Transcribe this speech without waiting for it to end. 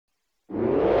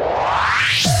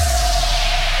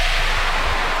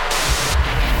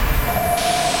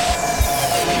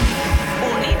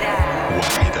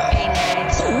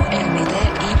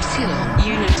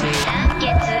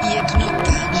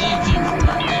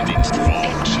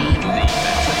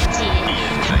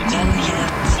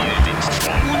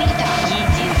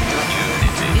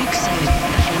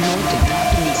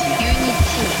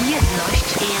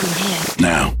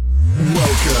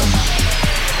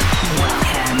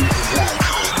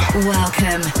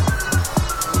Welcome.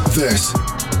 This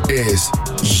is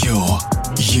your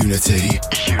Unity.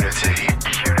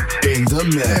 In the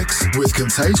mix with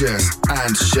Contagious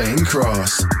and Shane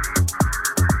Cross.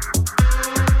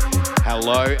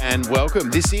 Hello and welcome.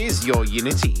 This is your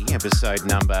Unity, episode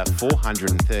number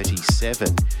 437.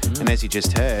 And as you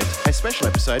just heard, a special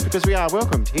episode because we are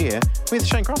welcomed here with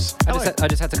Shane Cross. Hello. I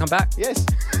just had to come back. Yes.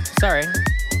 Sorry.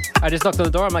 I just knocked on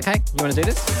the door. I'm like, hey, you want to do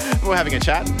this? We're having a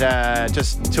chat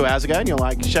just 2 hours ago and you're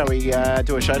like, shall we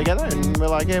do a show together? And we're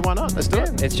like, yeah, why not? Let's do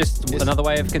it. It's just another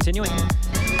way of continuing.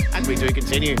 And we do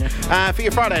continue. For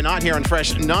your Friday night here on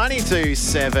Fresh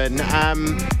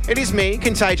 92.7, it is me,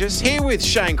 Contagious, here with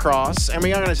Shane Cross, and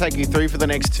we are going to take you through for the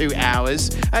next 2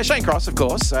 hours. Shane Cross, of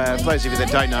course, for those of you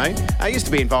that don't know, used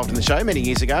to be involved in the show many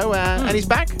years ago, and he's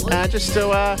back just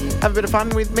to have a bit of fun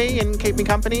with me and keep me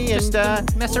company. Just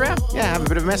and mess around. Yeah, have a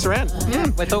bit of a mess around. Yeah,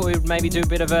 we thought we would maybe do a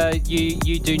bit of a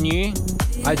you do new,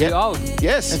 I do old.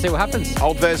 Yes. And see what happens.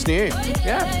 Old versus new.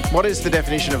 Yeah. What is the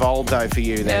definition of old, though, for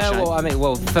you there, Shane?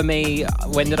 For me,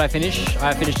 when did I finish?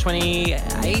 I finished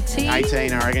 2018?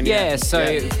 18, I reckon. Yeah,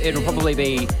 it'll probably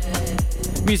be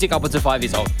music upwards of 5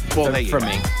 years old. Well, there you from go.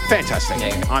 me. Fantastic.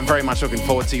 Yeah. I'm very much looking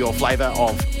forward to your flavour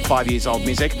of 5 years old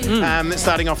music.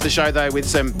 Starting off the show, though, with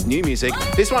some new music.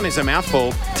 This one is a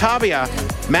mouthful. Tabia,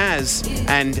 Maz,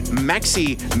 and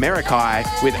Maxi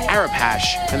Meraki with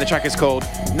Apache, and the track is called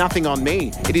Nothing on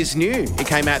Me. It is new. It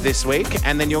came out this week,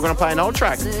 and then you're going to play an old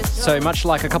track. So much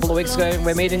like a couple of weeks ago,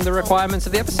 we're meeting the requirements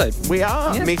of the episode. We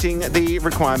are meeting the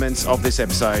requirements of this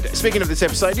episode. Speaking of this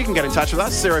episode, you can get in touch with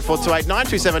us, 0428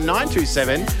 927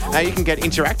 927. You can get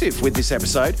interactive with this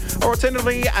episode, or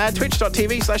alternatively,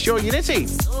 twitch.tv/yourunity.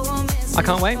 I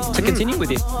can't wait to continue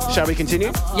with you. Shall we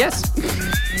continue? Yes.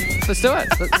 Let's do it.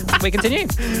 We continue.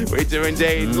 We do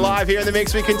indeed. Live here in the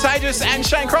mix with Contagious and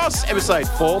Shane Cross, episode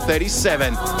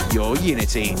 437, Your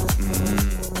Unity.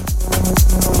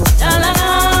 La, la,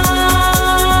 la.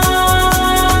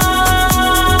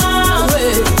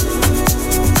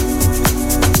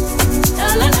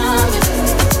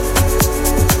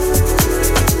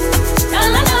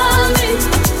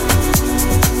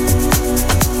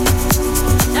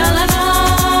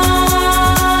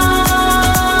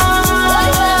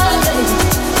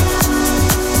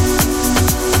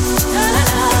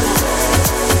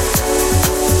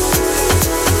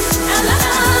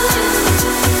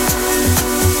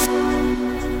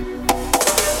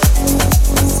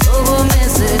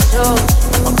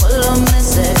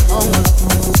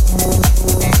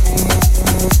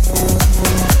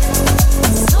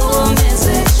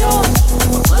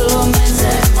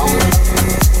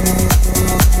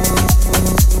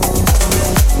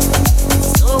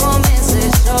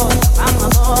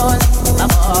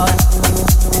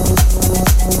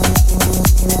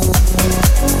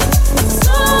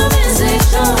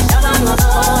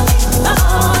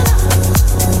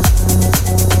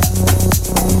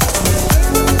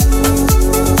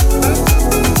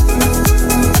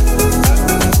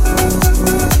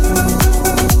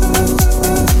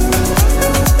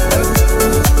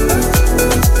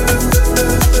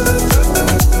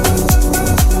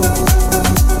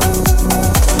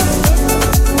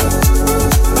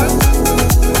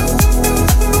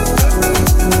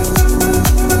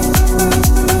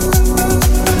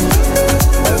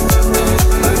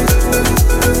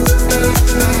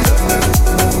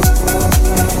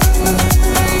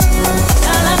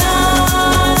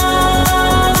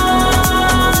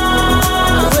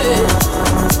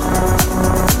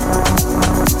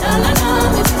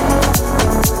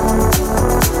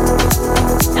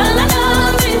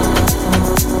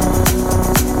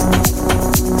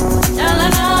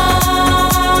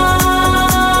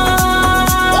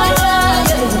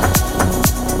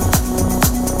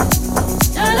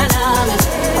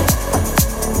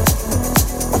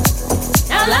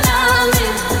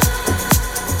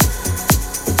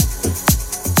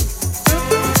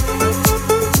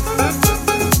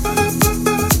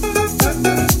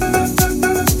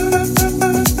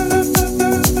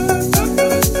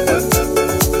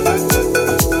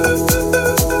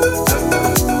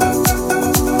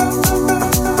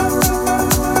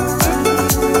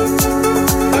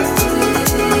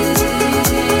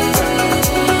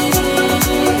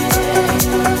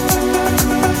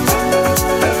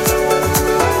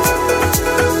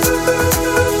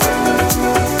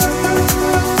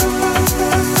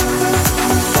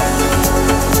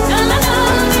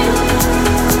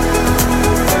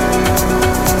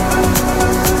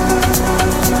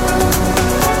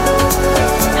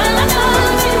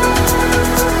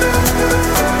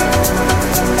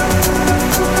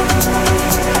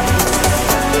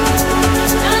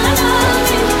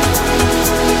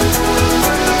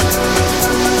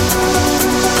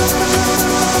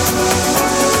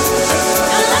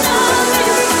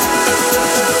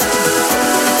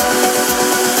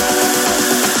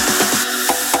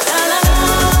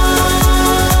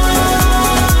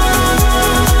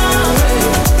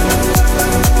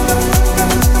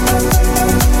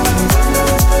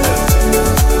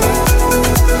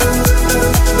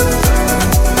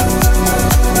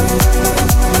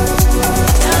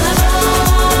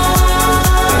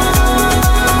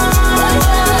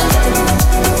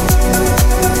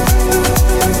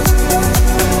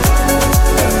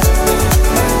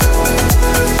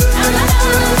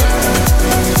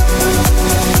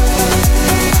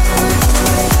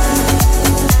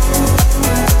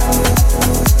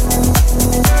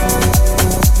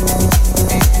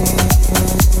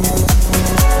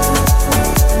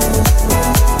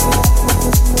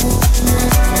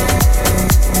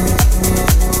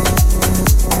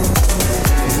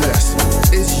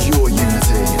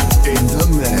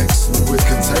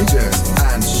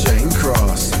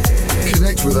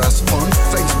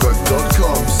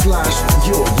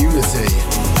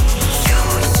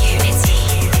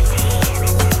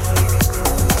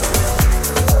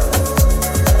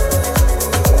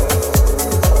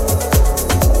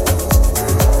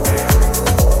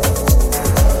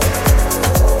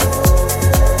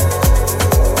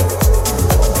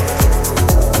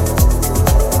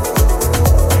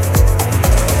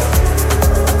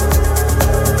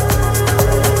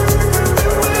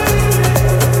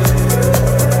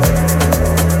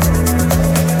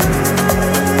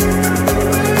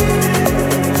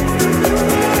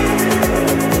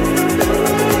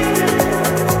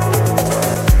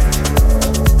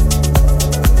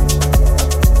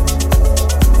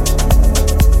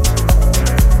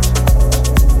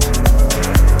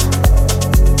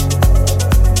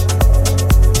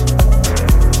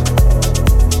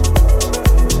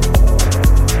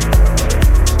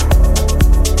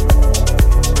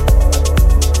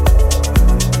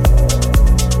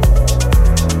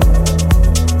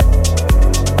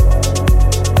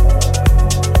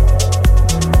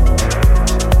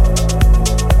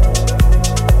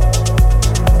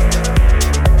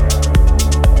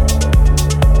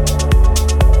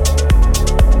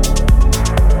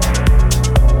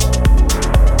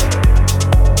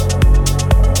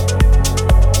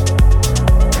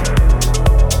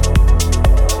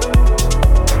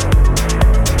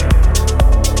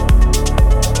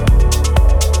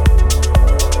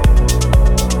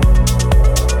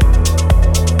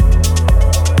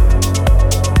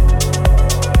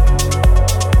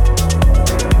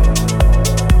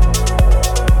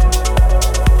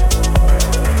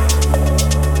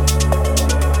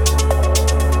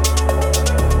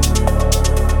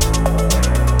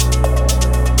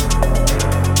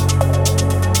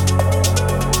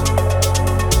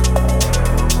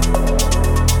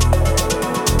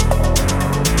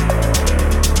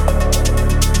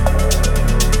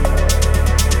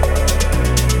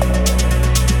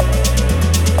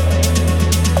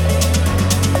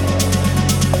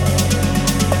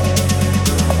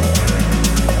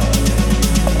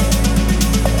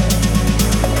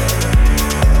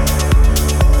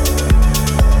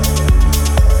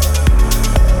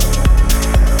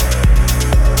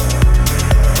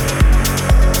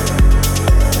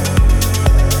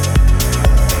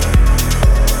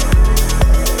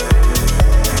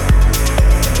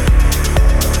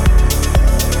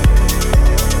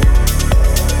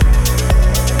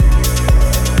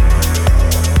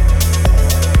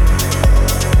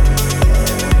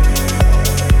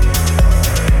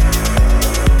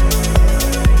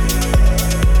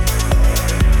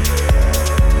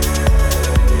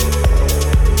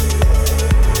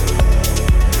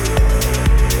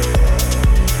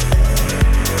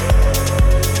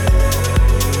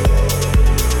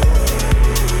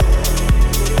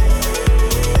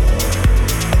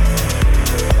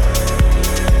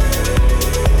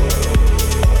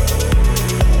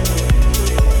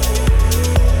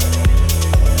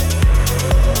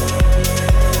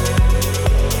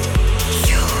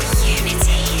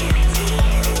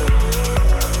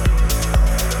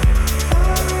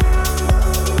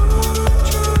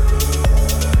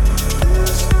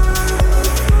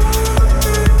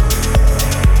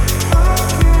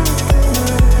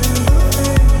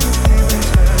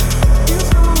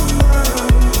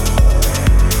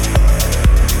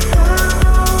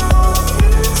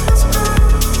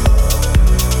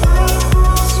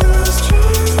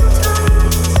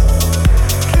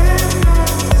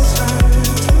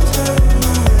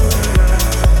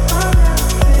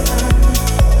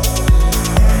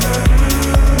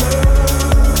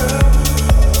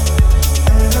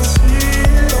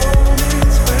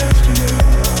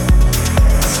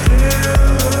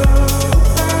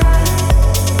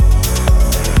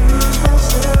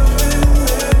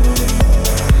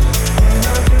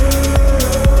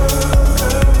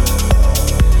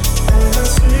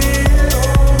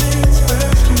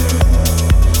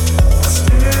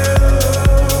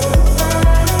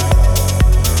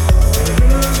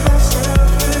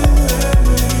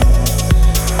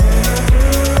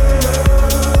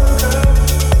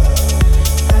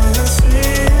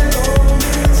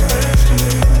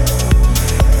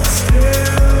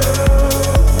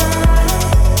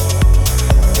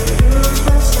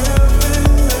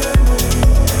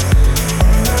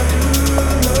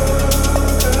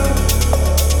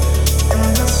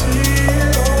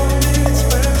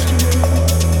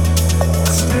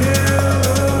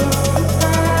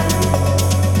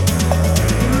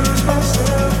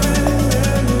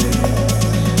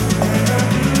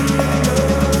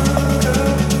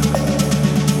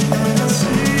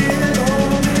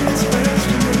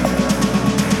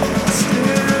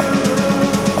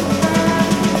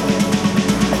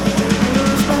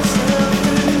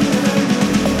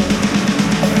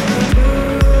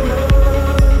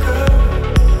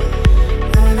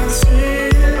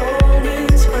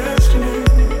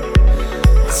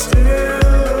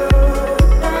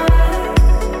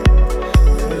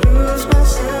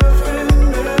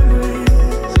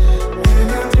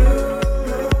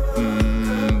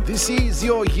 This is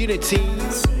your Unity.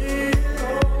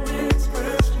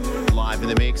 Live in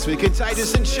the mix with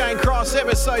Contagious and Shane Cross,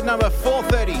 episode number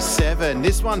 437.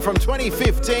 This one from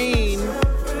 2015.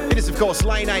 It is, of course,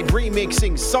 Lane 8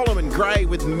 remixing Solomon Gray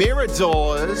with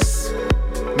Miradors.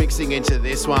 Mixing into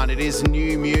this one, it is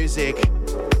new music,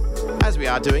 as we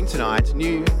are doing tonight,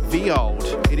 new v old.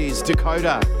 It is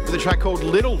Dakota with a track called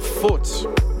Little Foot.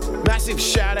 Massive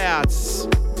shout outs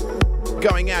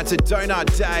going out to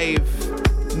Donut Dave,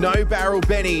 No Barrel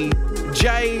Benny,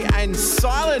 Jay and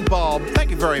Silent Bob.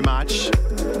 Thank you very much.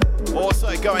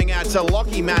 Also going out to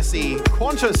Lockie Massey,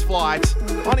 Qantas flight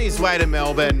on his way to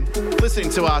Melbourne, listening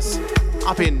to us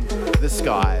up in the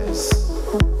skies.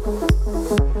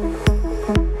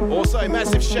 Also,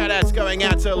 massive shout outs going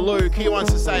out to Luke. He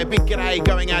wants to say a big g'day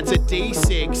going out to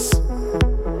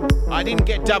D6. I didn't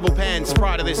get double pants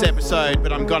prior to this episode,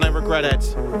 but I'm gonna regret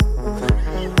it.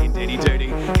 Indeedy doody.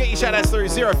 Get your shout outs through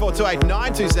 0428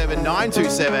 927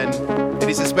 927. It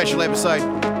is a special episode.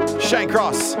 Shane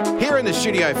Cross here in the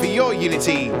studio for your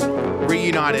Unity.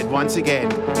 Reunited once again.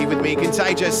 Here with me,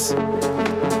 Contagious,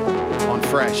 on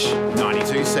Fresh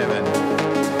 92.7.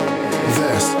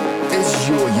 This is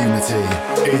your Unity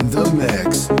in the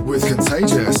mix with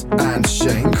Contagious and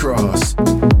Shane Cross.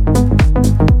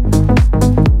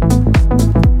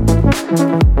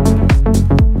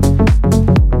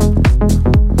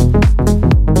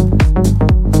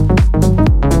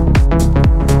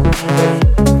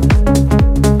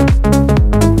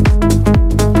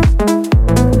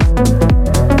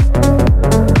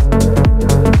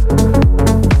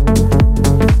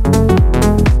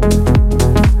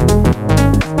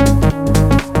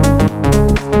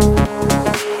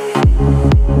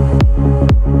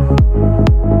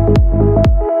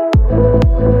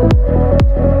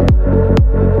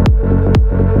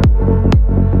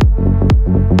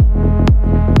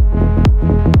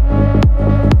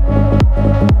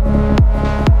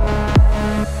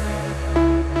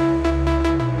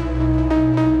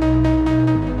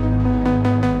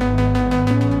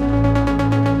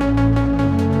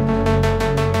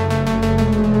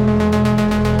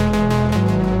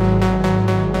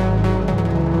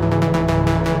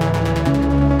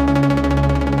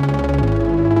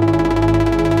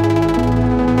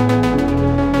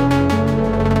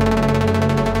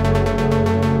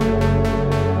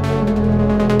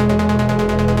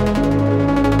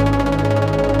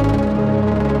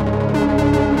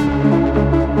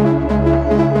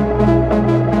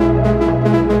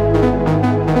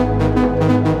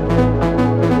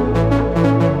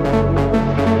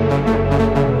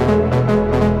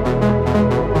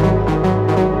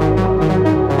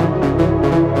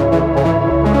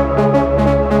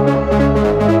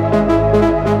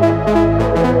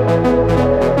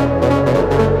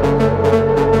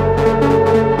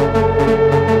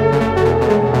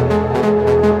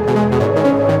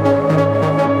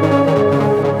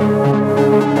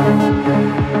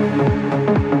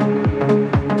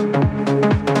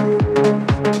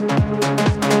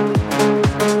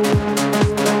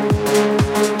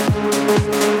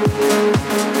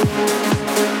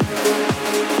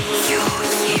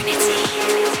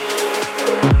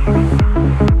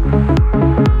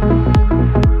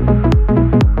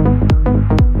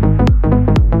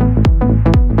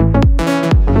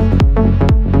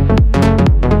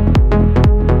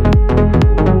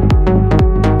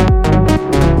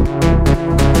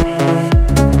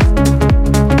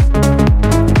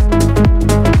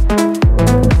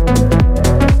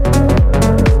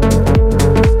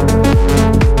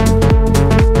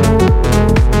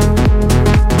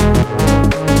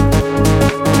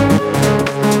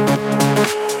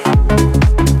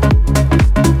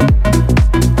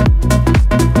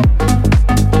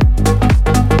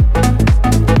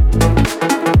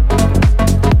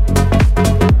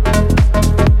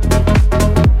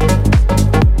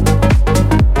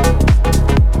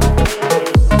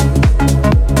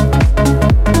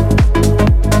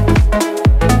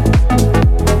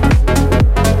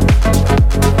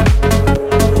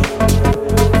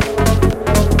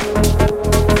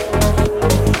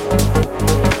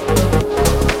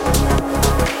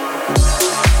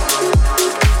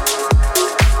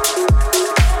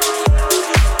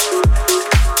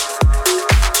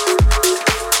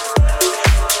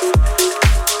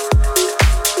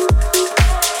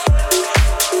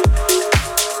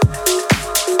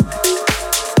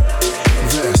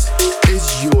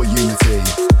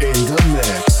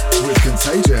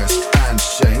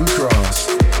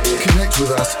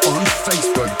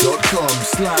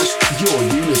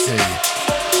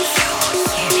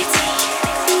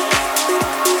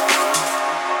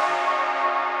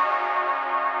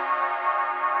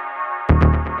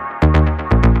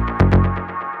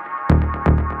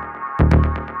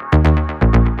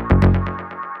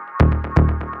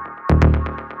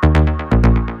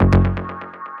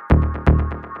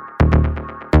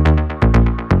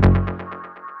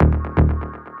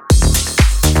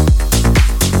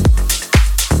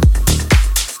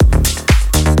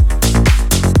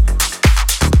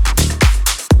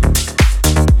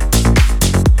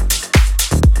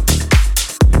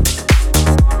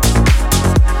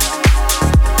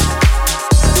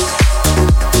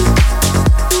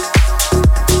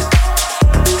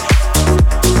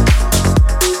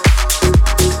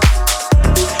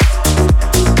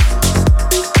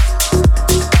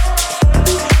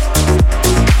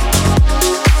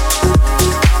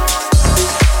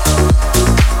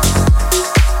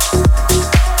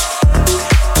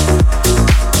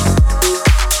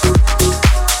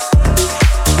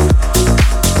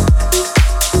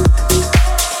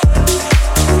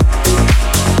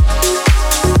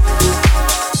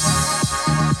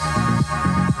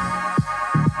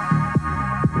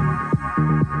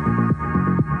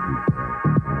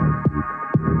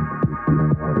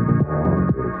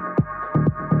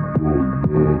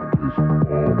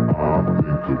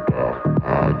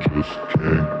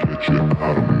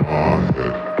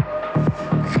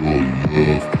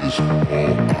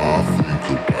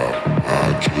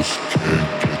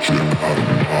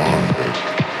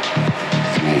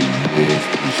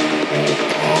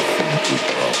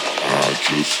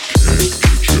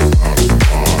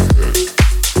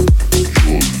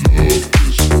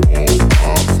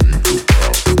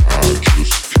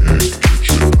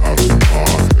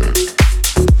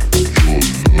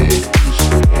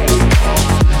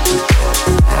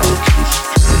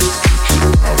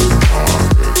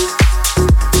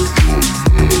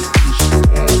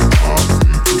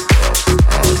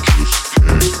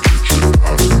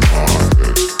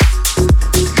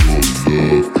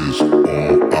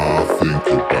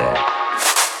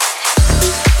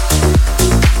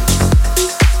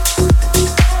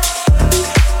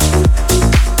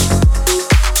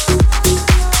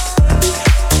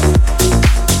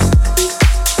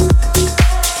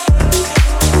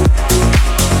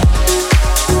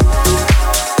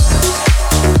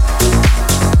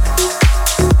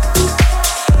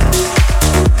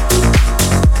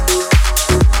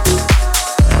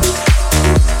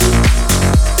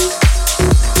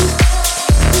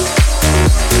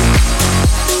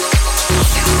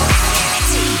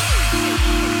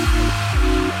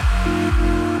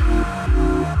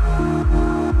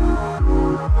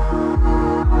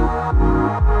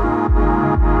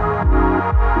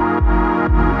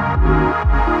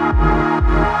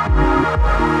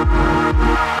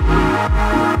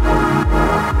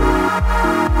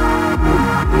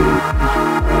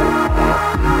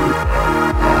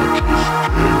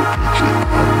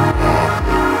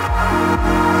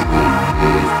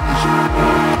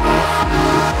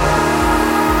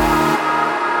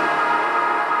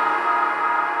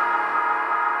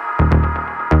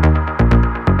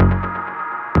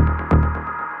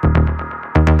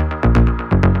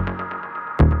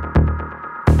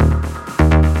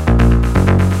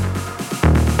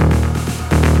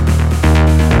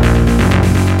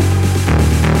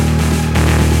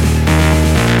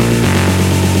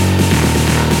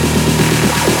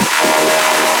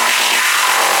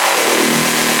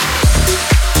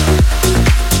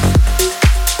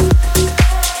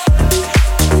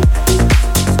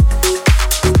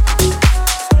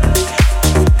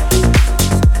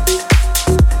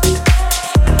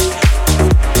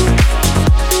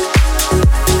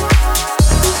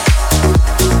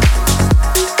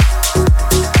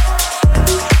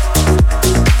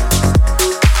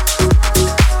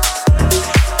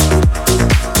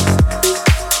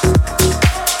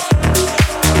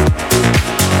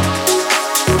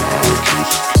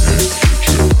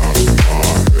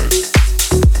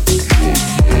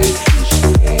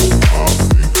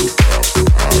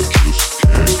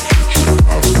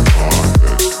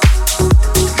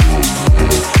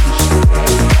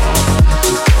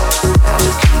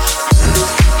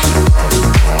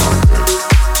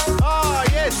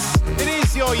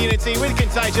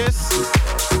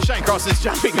 Cross is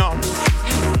jumping on.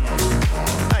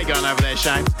 How you going over there,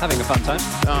 Shane? Having a fun time.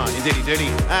 Oh, indeedy doody.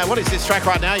 What is this track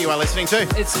right now you are listening to?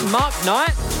 It's Mark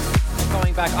Knight,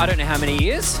 going back I don't know how many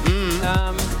years.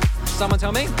 Someone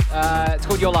tell me. It's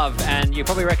called Your Love, and you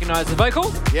probably recognise the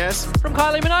vocal. Yes. From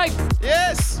Kylie Minogue.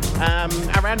 Yes.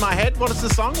 Around My Head. What is the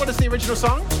song? What is the original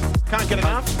song? Can't Get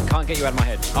Enough? Can't Get You Out of My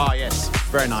Head. Oh, yes.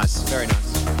 Very nice. Very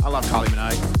nice. I love Kylie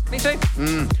Minogue. Me too.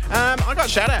 I got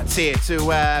shout-outs here to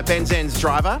Benzen's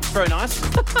driver. Very nice.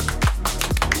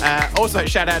 Also,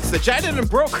 shout-outs to Jaden and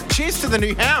Brooke. Cheers to the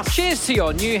new house. Cheers to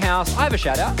your new house. I have a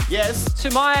shout-out. Yes.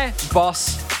 To my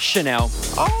boss, Chanel.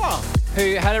 Oh.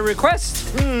 Who had a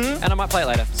request, and I might play it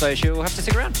later, so she'll have to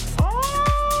stick around.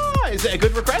 Oh, is it a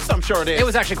good request? I'm sure it is. It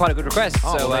was actually quite a good request.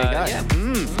 Oh, so well, there you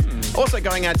go. Yeah. Also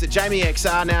going out to Jamie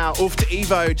XR now, off to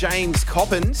Evo, James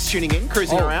Coppins, tuning in,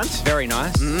 cruising around. Very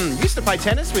nice. Used to play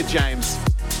tennis with James.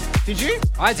 Did you?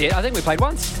 I did. I think we played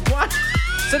once. What?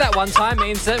 So that one time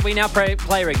means that we now play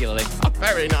regularly. Oh,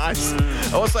 very nice.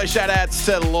 Also, shout-outs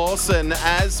to Lawson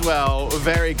as well.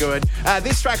 Very good.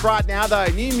 This track right now, though,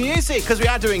 new music, because we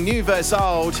are doing new versus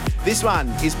old. This one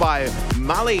is by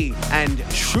Mully and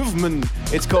Shvman.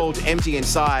 It's called Empty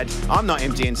Inside. I'm not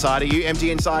empty inside. Are you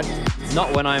empty inside?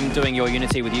 Not when I'm doing your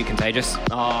Unity with you, Contagious.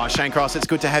 Oh, Shane Cross, it's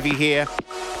good to have you here.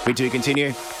 We do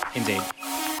continue. Indeed.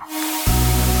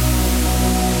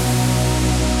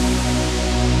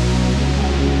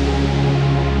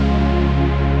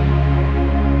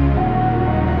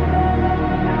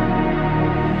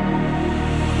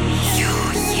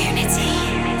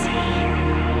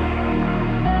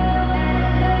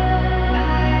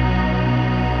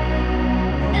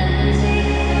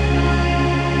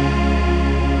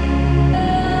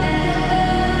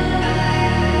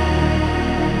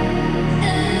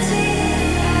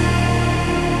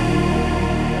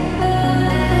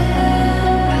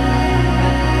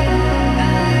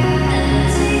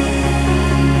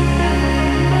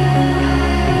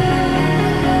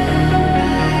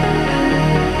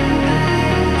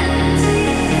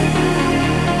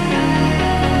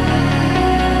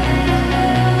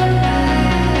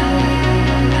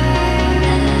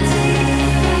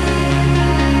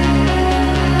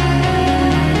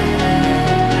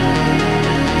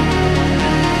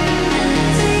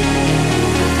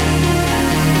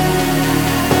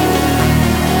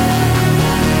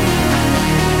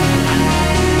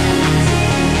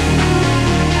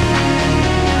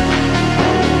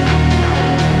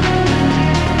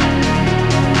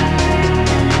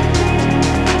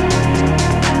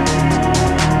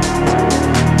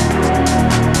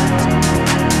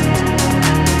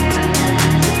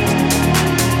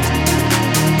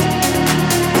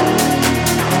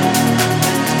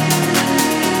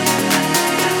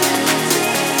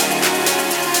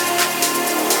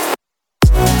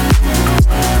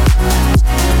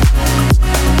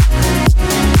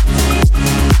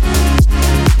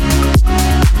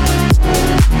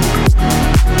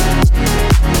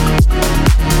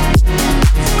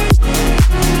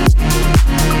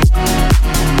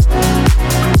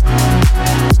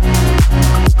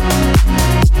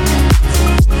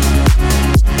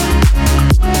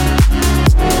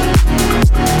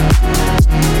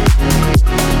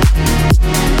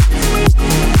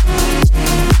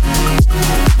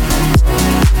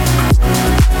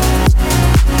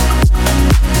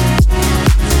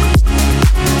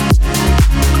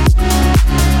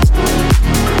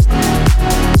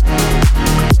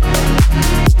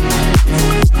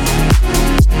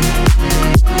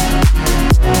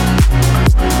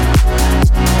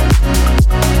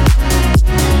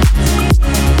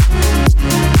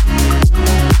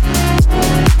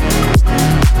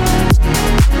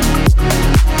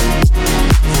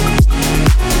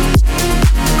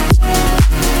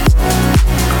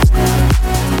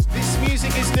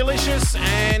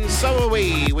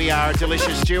 we? We are a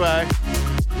delicious duo.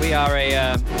 We are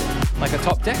a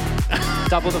top deck,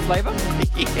 double the flavour.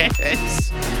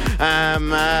 Yes.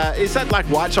 Is that like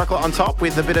white chocolate on top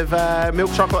with a bit of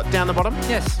milk chocolate down the bottom?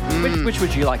 Yes. Which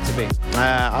would you like to be?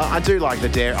 I do like the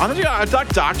dairy. I like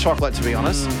dark chocolate, to be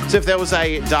honest. So if there was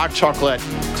a dark chocolate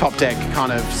top deck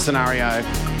kind of scenario,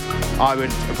 I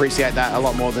would appreciate that a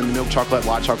lot more than the milk chocolate,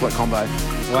 white chocolate combo.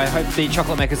 Well, I hope the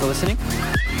chocolate makers are listening.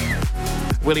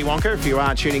 Willy Wonka, if you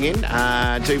are tuning in,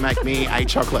 do make me a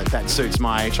chocolate that suits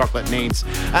my chocolate needs.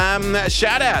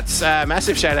 Shout-outs,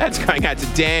 massive shout-outs going out to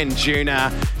Dan,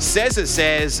 Juna,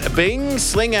 Says, Bing,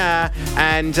 Slinger,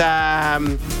 and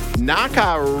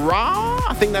Nakara.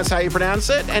 I think that's how you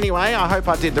pronounce it. Anyway, I hope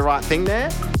I did the right thing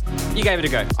there. You gave it a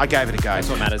go. I gave it a go. That's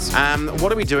what matters.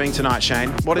 What are we doing tonight,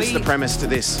 Shane? What is the premise to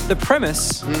this? The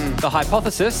premise, the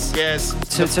hypothesis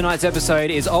to tonight's episode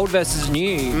is old versus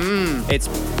new. It's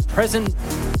present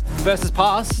versus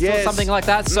past or something like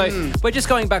that. So we're just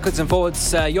going backwards and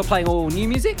forwards. You're playing all new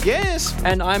music. Yes.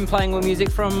 And I'm playing all music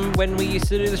from when we used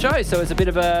to do the show. So it's a bit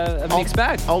of a mixed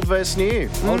bag. Old versus new.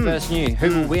 Old versus new.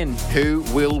 Who will win? Who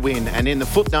will win? And in the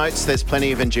footnotes, there's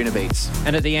plenty of Anjunabeats.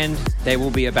 And at the end, there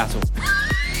will be a battle.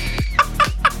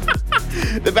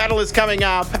 The battle is coming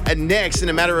up next in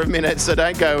a matter of minutes, so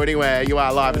don't go anywhere. You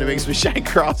are live in a mix with Shane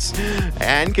Cross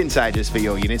and Contagious for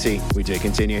your Unity. We do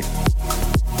continue.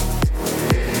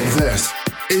 This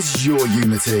is your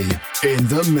Unity in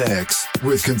the mix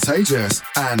with Contagious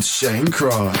and Shane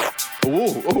Cross.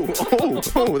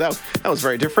 That was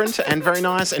very different and very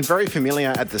nice and very familiar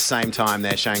at the same time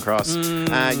there, Shane Cross.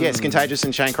 Yes, Contagious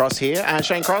and Shane Cross here.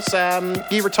 Shane Cross,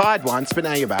 you retired once, but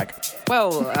now you're back.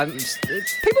 Well,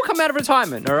 people come out of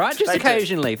retirement, all right? Just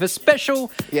occasionally for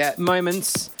special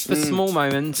moments, for small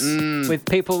moments with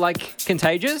people like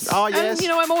Contagious. Oh, yes.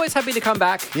 And, I'm always happy to come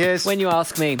back when you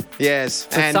ask me. Yes.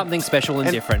 For something special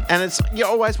and different. And you're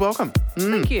always welcome.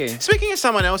 Thank you. Speaking of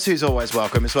someone else who's always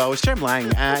welcome as well, is Jem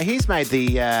Lang. He's made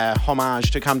the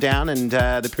homage to come down and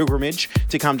the pilgrimage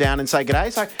to come down and say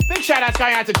g'day. So big shout outs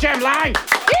going out to Jem Lang.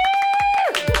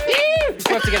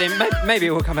 We'll have to get him. Maybe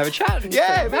we'll come have a chat.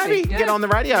 Yeah, maybe get on the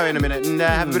radio in a minute and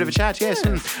have a bit of a chat. Yes.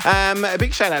 A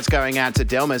big shout out's going out to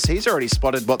Delmas. He's already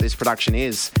spotted what this production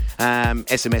is.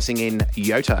 SMSing in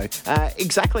Yotto.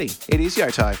 Exactly, it is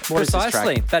Yotto. What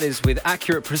Precisely. Is this track? That is with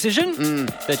accurate precision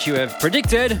that you have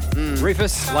predicted.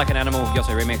 Rüfüs, Like an Animal,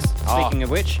 Yotto remix. Speaking of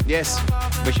which, yes,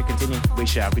 we should continue. We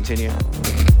shall continue.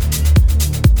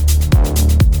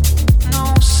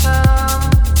 No sound.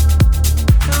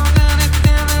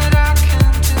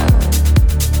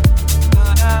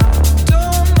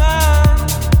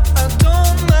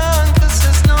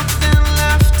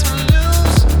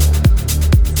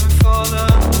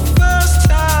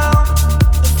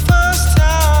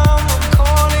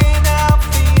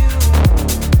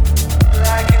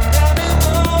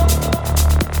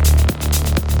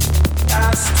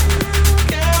 Still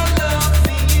got love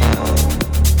for you,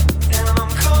 and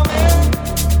I'm coming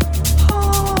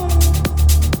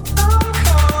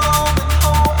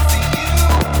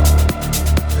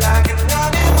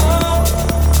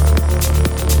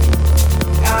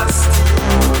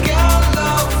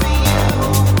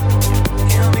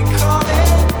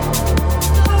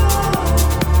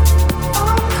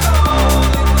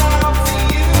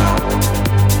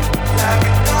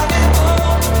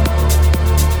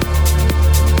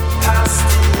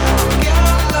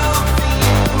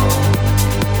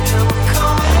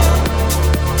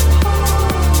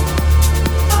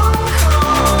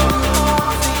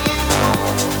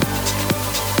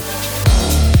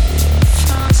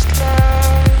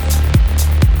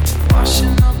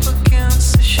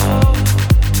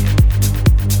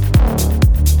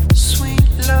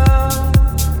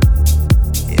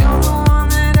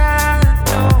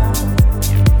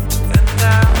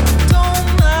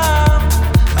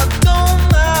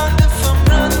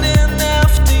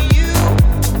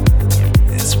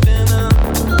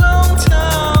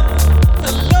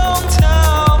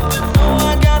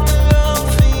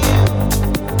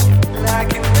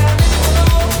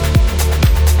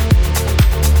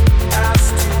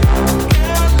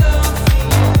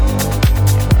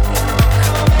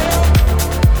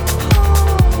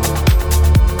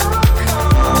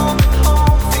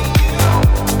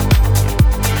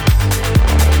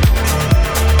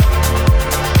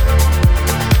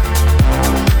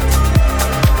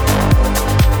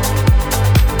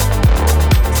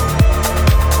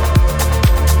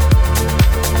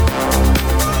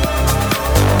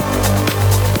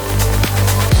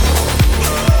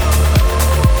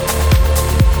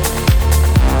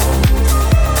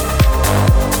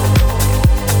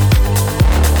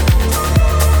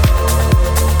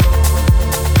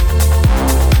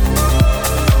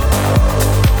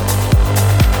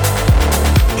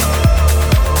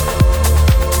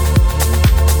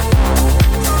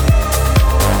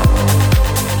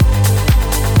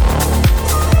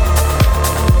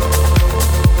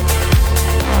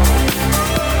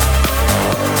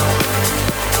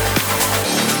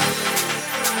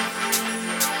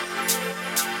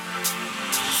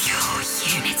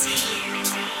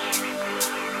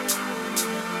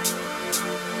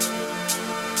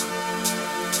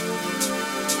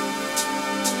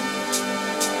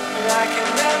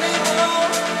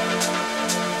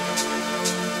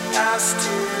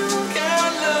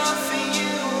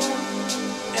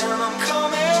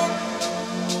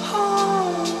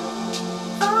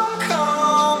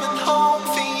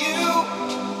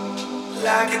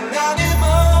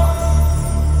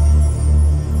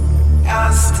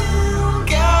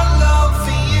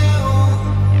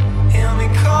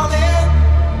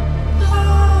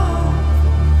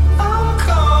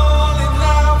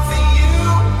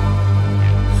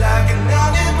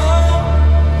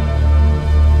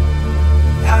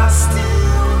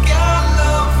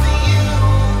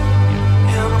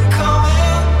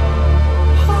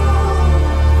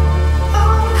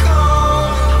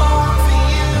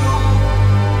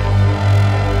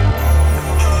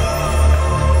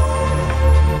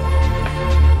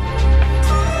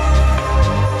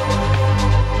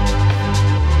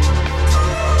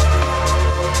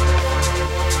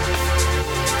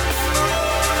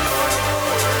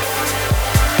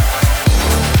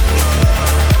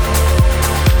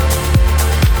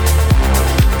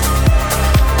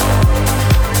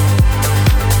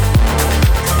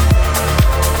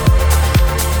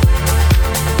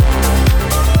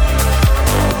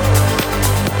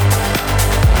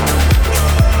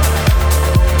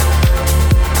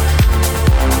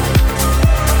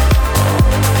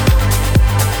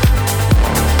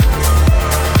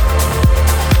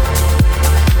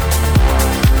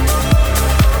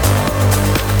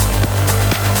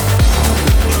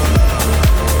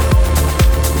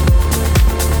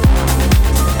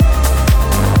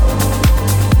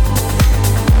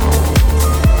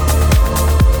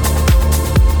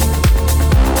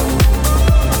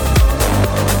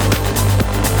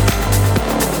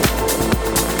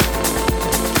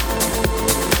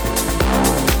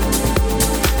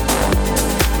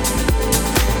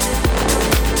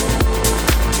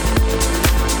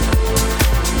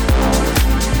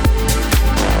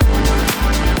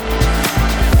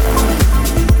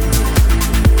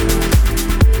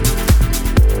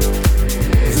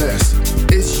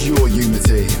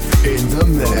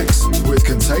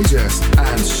Contagious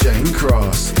and Shane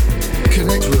Cross.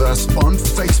 Connect with us on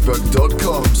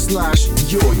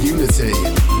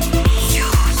facebook.com/yourunity.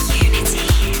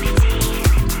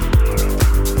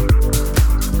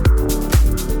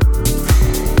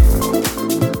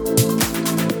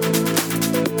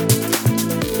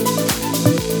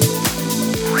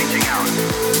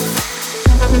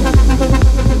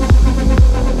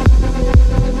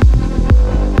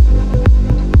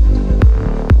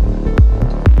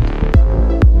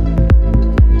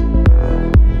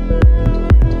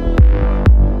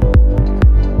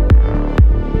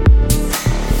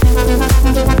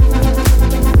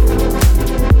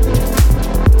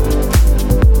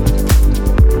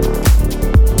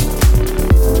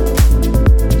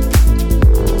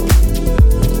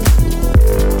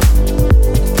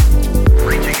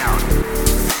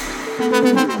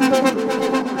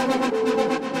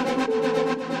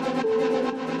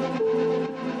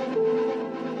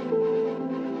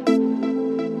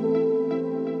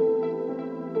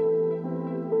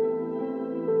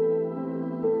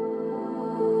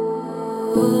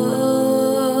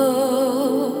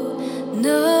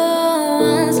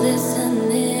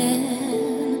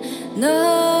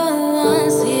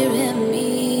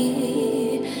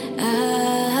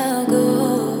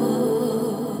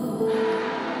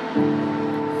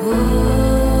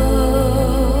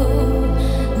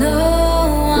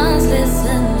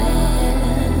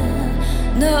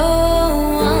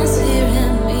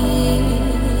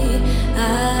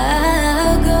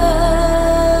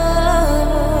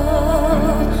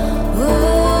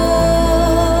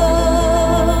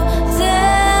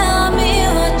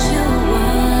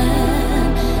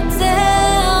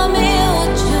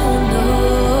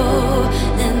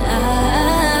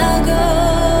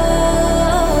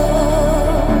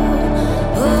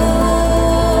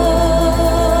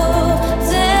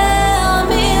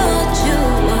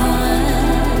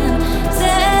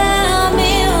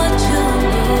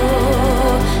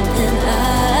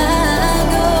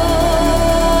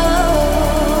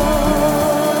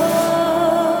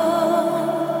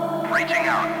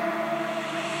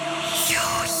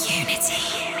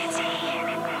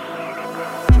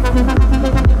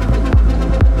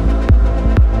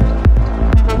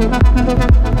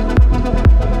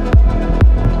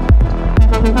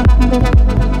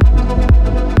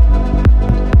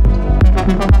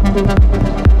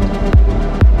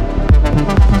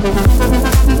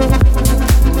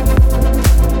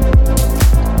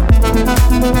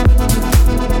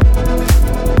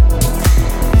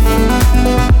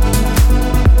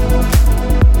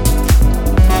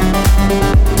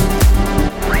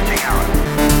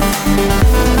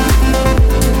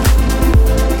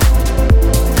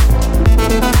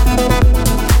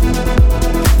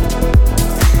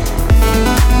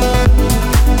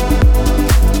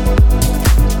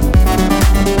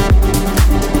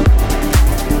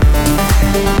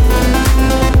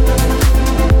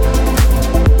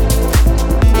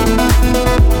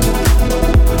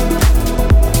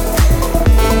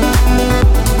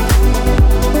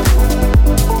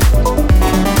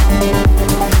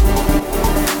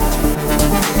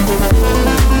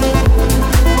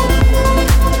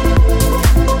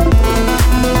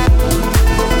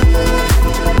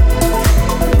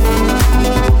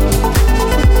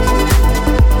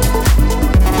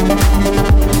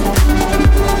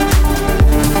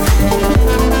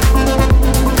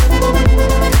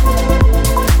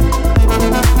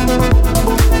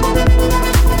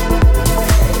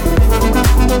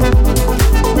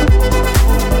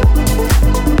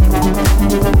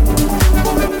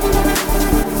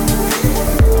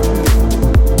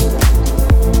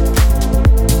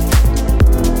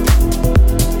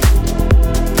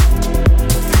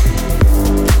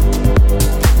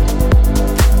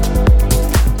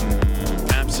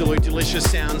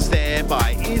 luscious sounds there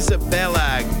by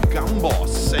Izabella,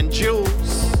 Gombos, and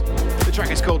JULES. The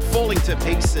track is called Falling to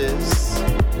Pieces.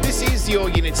 This is your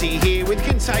Unity here with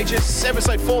Contagious,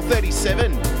 episode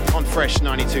 437 on Fresh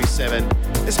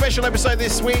 92.7. A special episode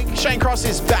this week. Shane Cross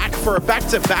is back for a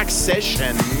back-to-back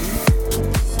session.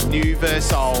 New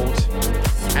verse old.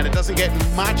 And it doesn't get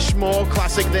much more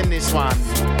classic than this one.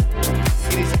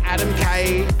 It is Adam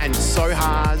K and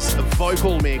Soha's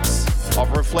vocal mix of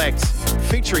Reflekt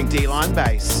featuring Deline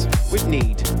bass with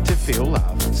Need to Feel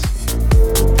Loved.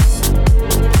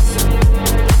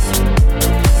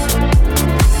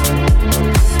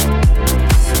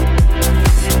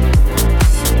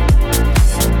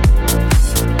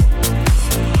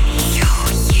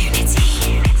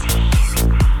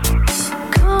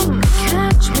 Come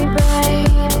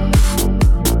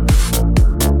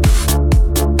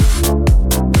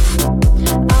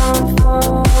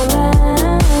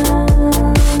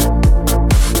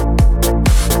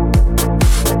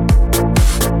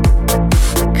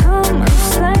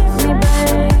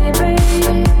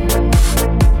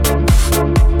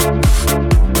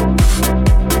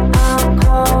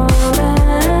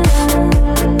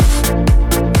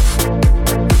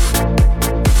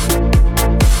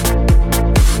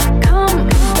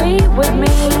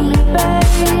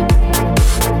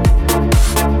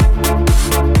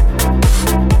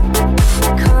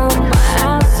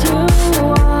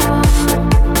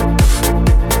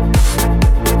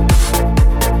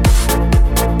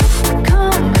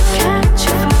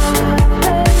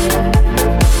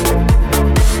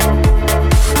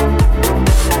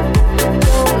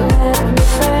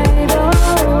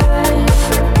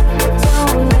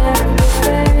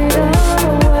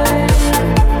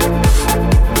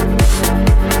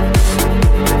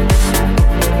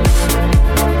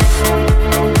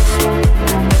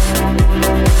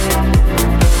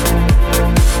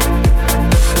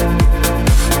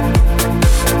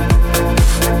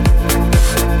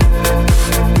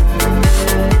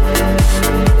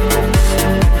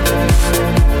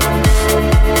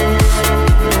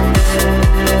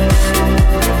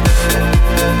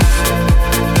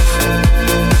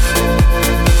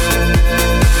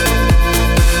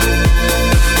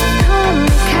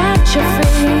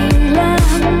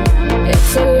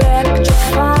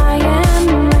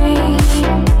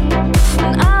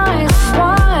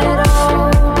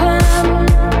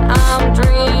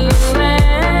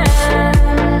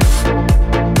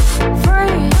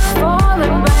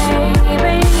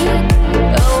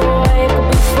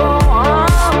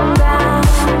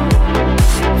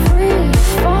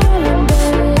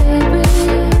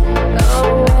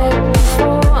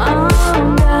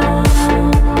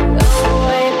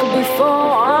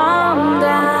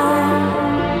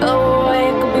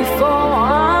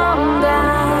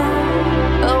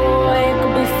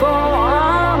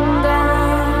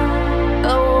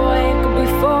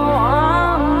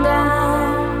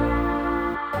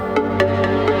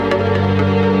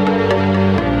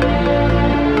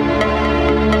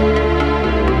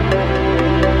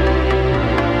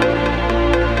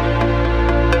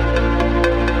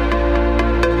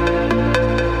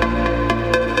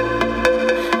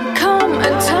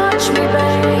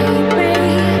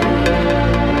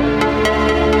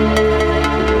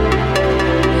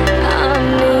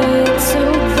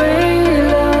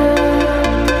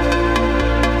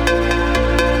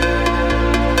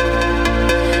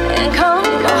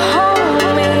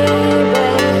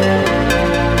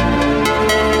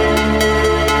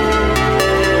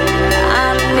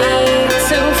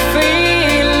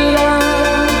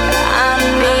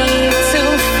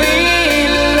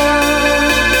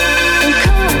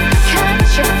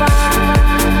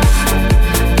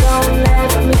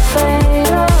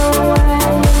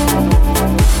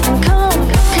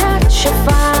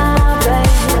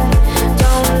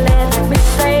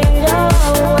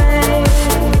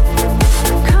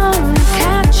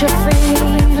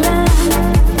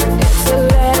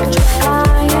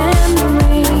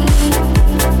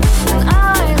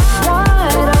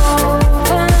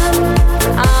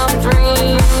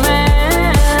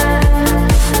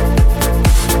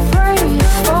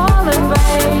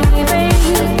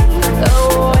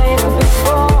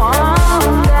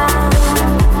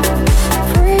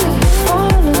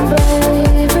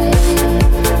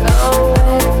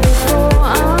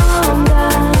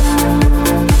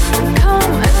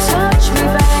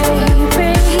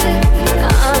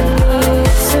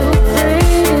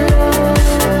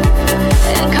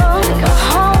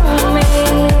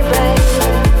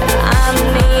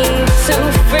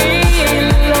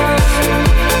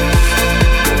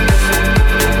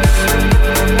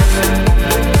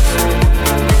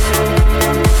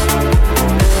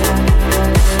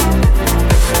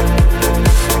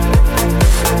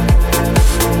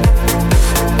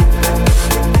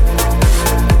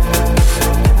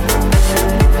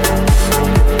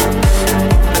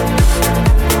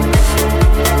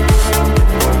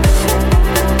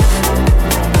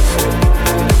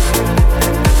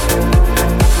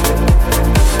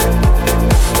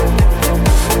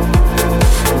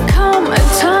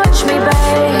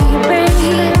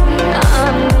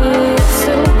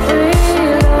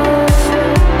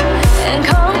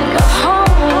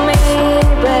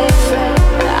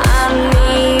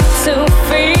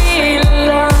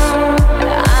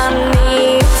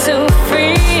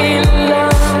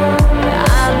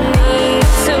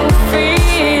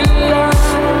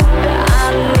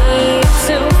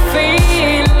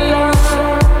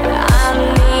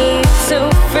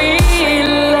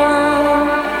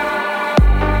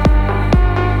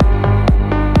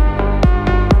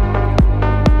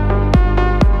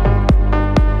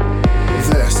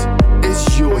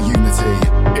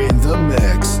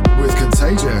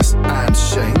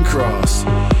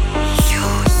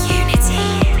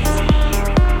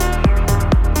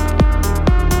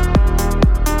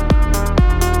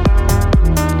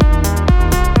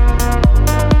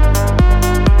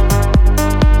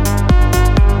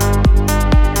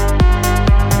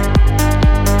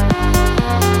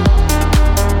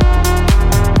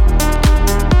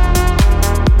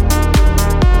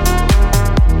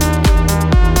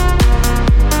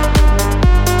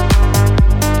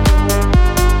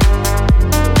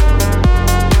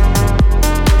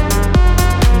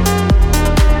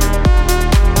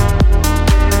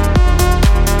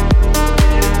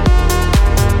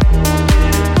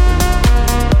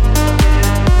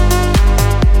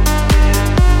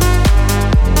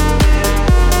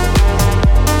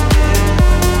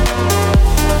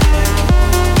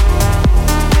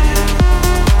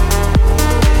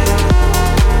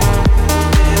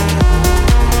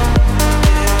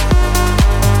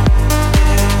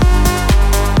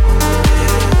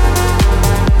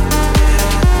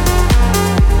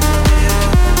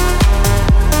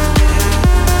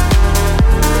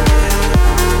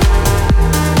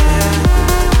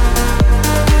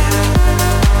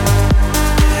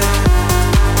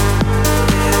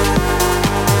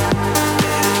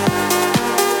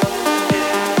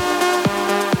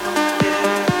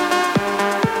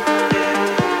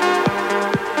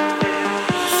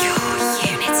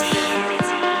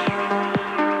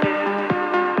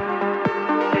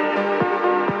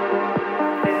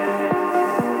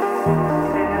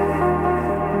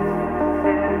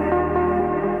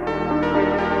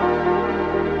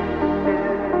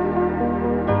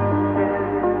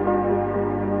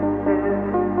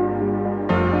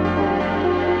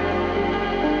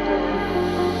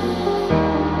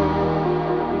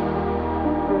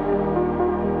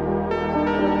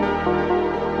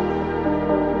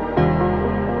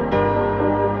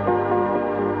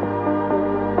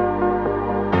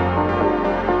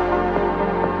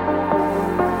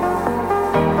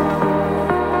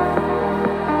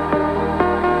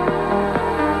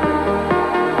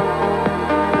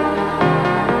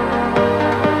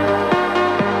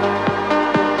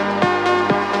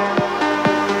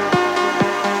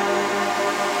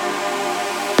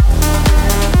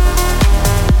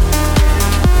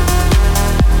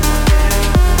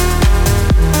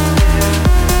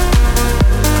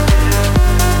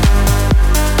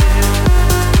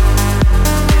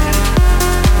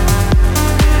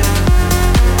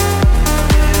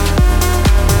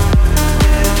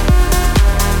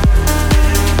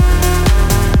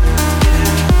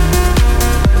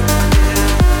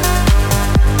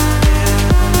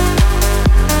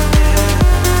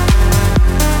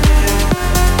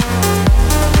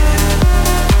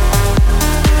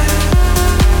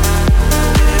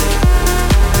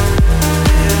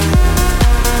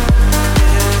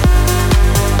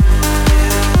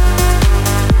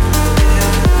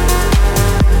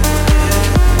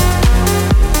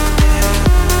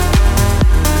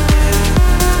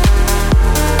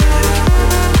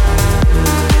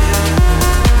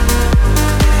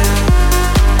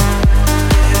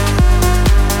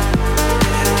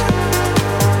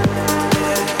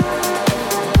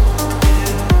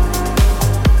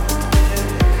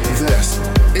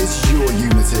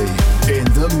Unity in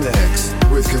the mix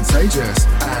with Contagious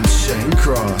and Shane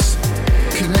Cross.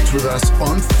 Connect with us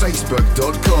on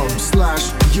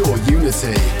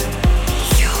facebook.com/yourunity.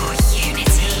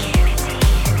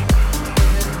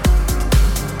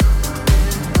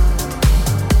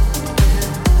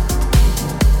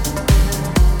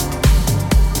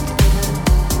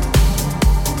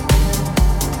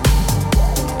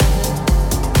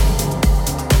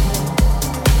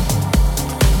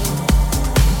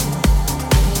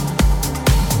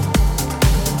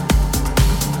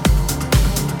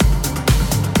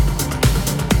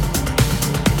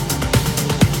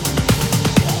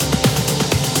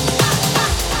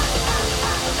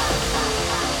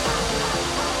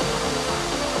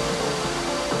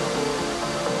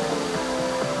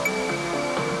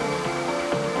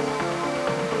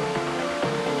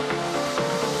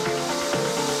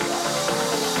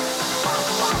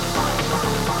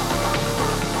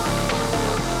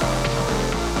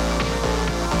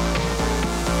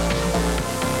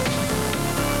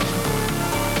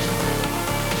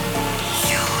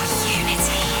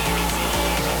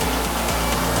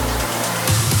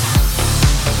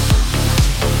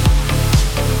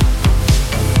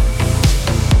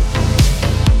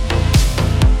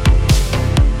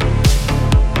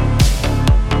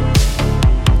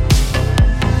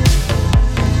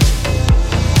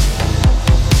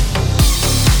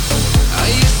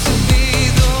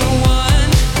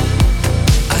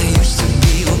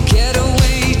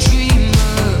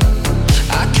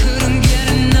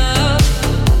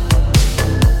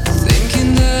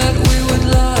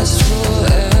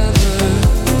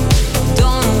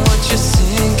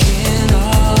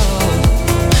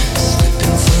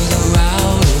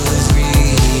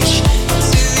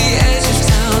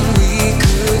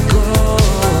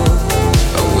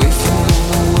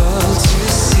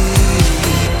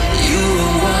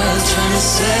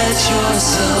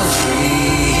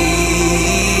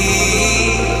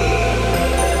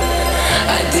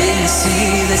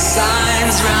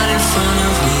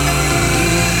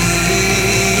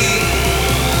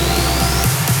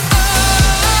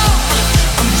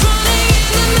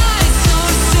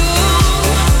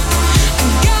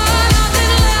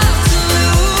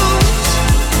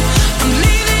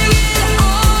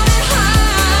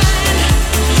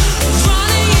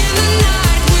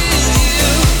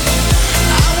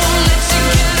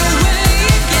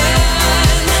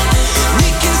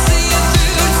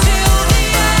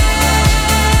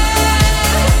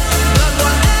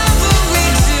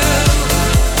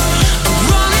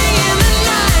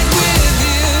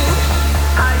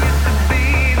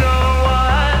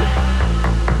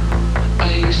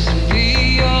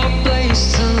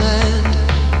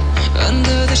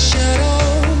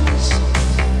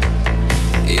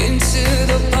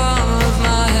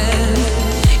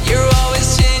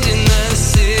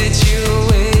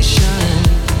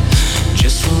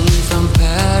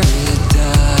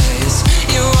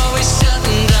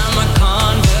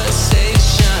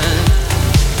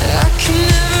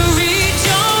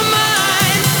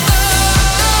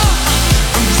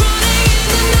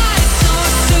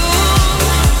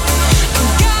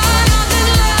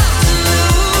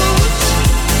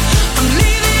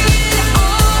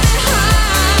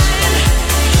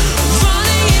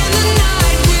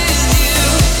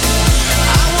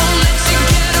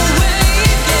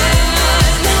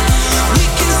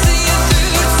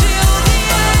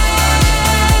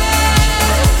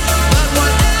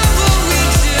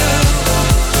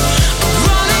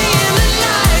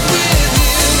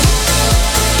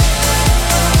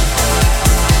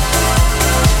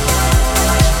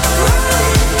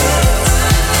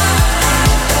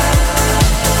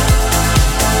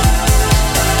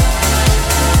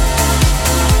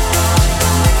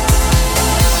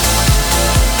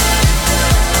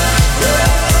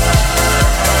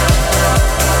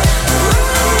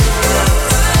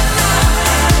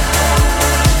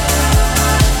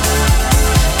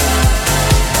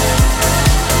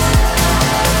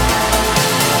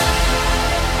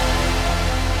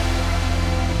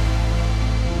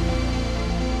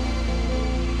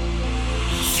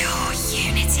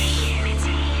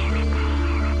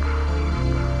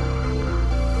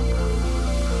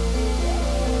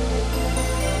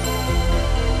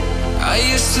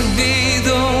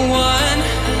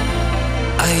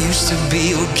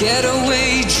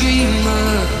 Getaway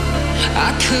dreamer, I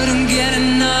couldn't get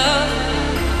enough,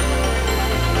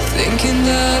 thinking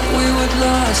that we would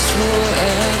last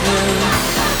forever.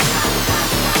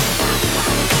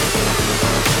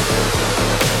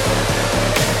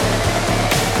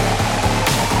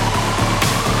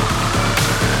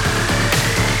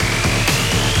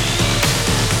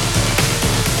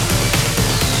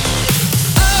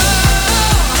 Oh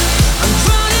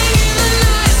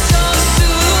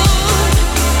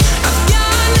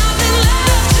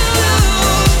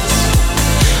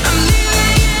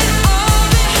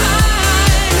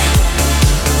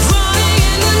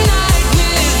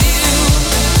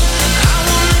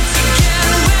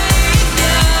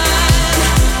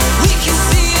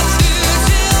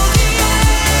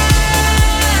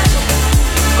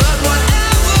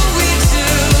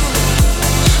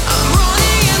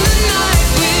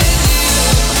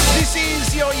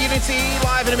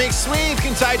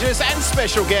Contagious and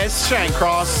special guest Shane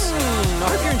Cross. I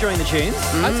hope you're enjoying the tunes.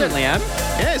 I certainly am.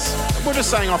 Yes, we're just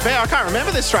saying off air. I can't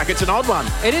remember this track. It's an old one.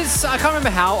 It is. I can't remember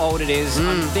how old it is.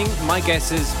 I think my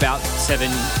guess is about 7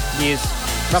 years,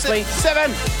 roughly.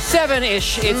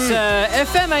 Seven-ish. It's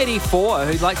FM 84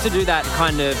 who likes to do that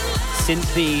kind of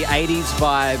synthy 80s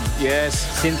vibe.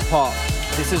 Yes. Synth pop.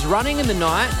 This is Running in the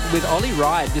Night with Ollie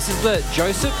Wride. This is the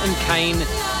Joseph and Kane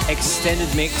extended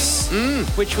mix,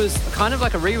 which was kind of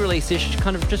like a re-release-ish,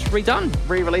 kind of just redone.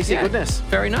 Re-releasing goodness.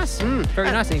 Very nice. Very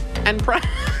nicey. And prior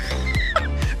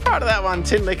to that one,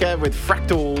 Tinlicker with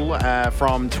Fractal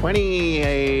from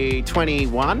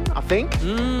 2021, I think,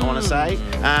 I want to say.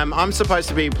 I'm supposed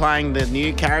to be playing the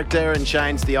new character and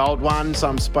Shane's the old one, so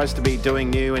I'm supposed to be doing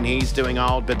new and he's doing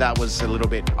old, but that was a little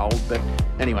bit old, but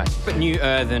anyway. But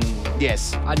newer than...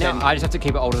 Yes. I just have to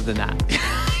keep it older than that.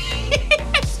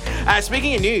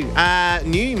 Speaking of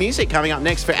new music coming up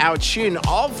next for our tune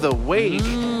of the week.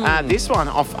 This one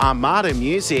off Armada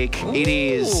Music. Ooh. It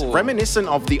is reminiscent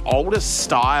of the oldest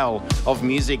style of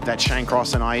music that Shane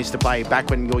Cross and I used to play back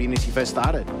when Your Unity first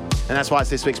started. And that's why it's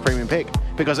this week's premium pick,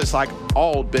 because it's like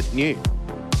old but new.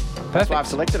 Perfect. That's why I've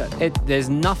selected it. There's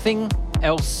nothing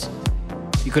else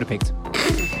you could have picked.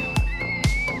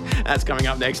 That's coming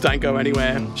up next. Don't go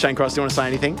anywhere. Shane Cross, do you want to say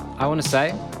anything? I want to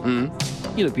say,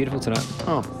 you look beautiful tonight.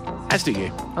 Oh, as do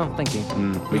you. Oh, thank you.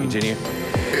 We continue.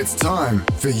 It's time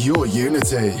for Your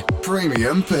Unity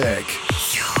Premium Pick.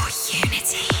 Your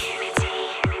Unity.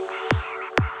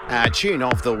 Tune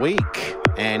of the week.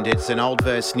 And it's an old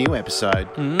versus new episode.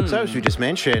 So as we just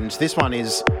mentioned, this one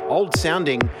is old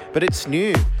sounding, but it's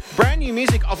new. Brand new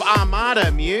music of Armada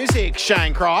Music,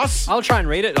 Shane Cross. I'll try and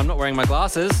read it. I'm not wearing my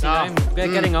glasses. I'm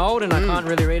getting old and I can't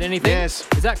really read anything. Yes.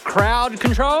 Is that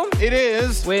Crowd+Ctrl? It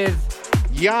is. With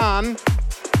Yarn.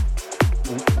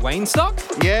 Weinstock?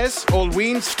 Yes, or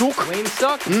Weinstock.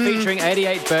 Weinstock, featuring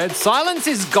 88 Birds. Silence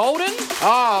is golden.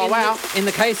 Oh, wow. In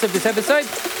the case of this episode,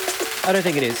 I don't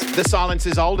think it is. The silence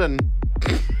is olden.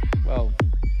 Well,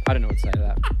 I don't know what to say to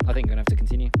that. I think I'm going to have to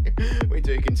continue. We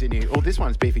do continue. Oh, this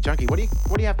one's beefy chunky. What do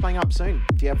you have playing up soon?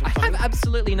 Do you have? I have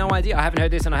absolutely no idea. I haven't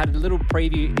heard this, and I had a little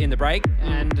preview in the break,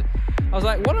 and I was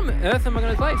like, what on earth am I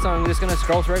going to play? So I'm just going to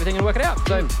scroll through everything and work it out.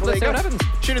 So let's see what happens.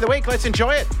 Tune of the week. Let's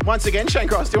enjoy it. Once again, Shane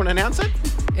Cross, do you want to announce it?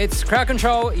 It's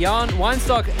Crowd+Ctrl, Yarn,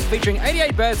 Weinstock, featuring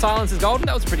 88 Birds, Silence is Golden.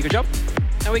 That was a pretty good job.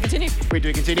 And we continue. We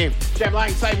do continue. Jam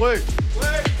Lang, say woo. Woo.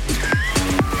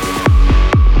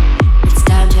 It's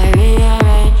time to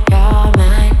rearrange your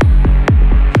mind.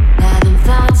 Let them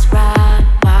thoughts run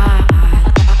wild.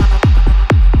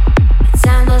 It's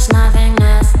endless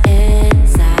nothingness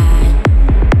inside.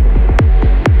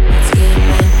 Let's keep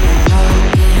it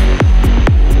broken.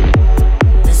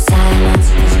 The silence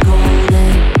is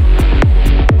golden.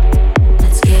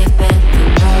 Let's keep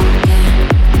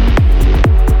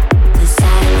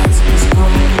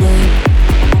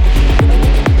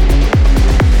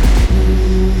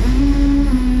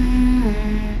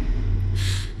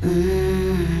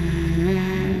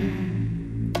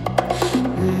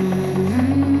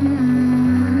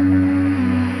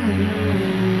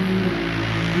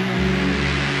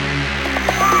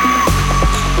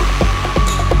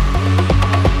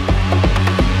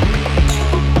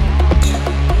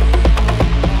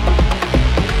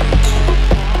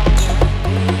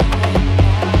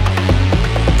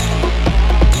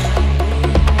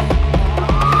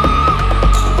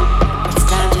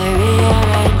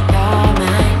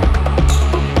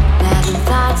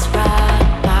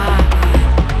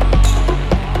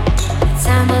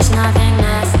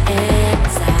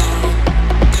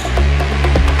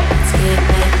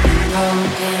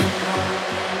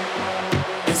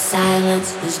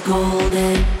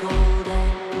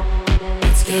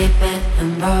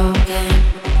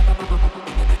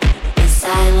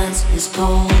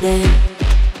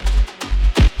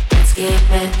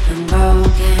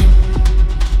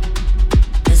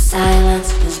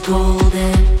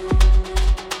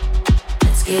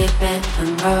it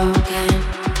broken.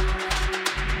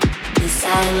 The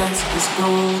silence is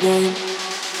golden.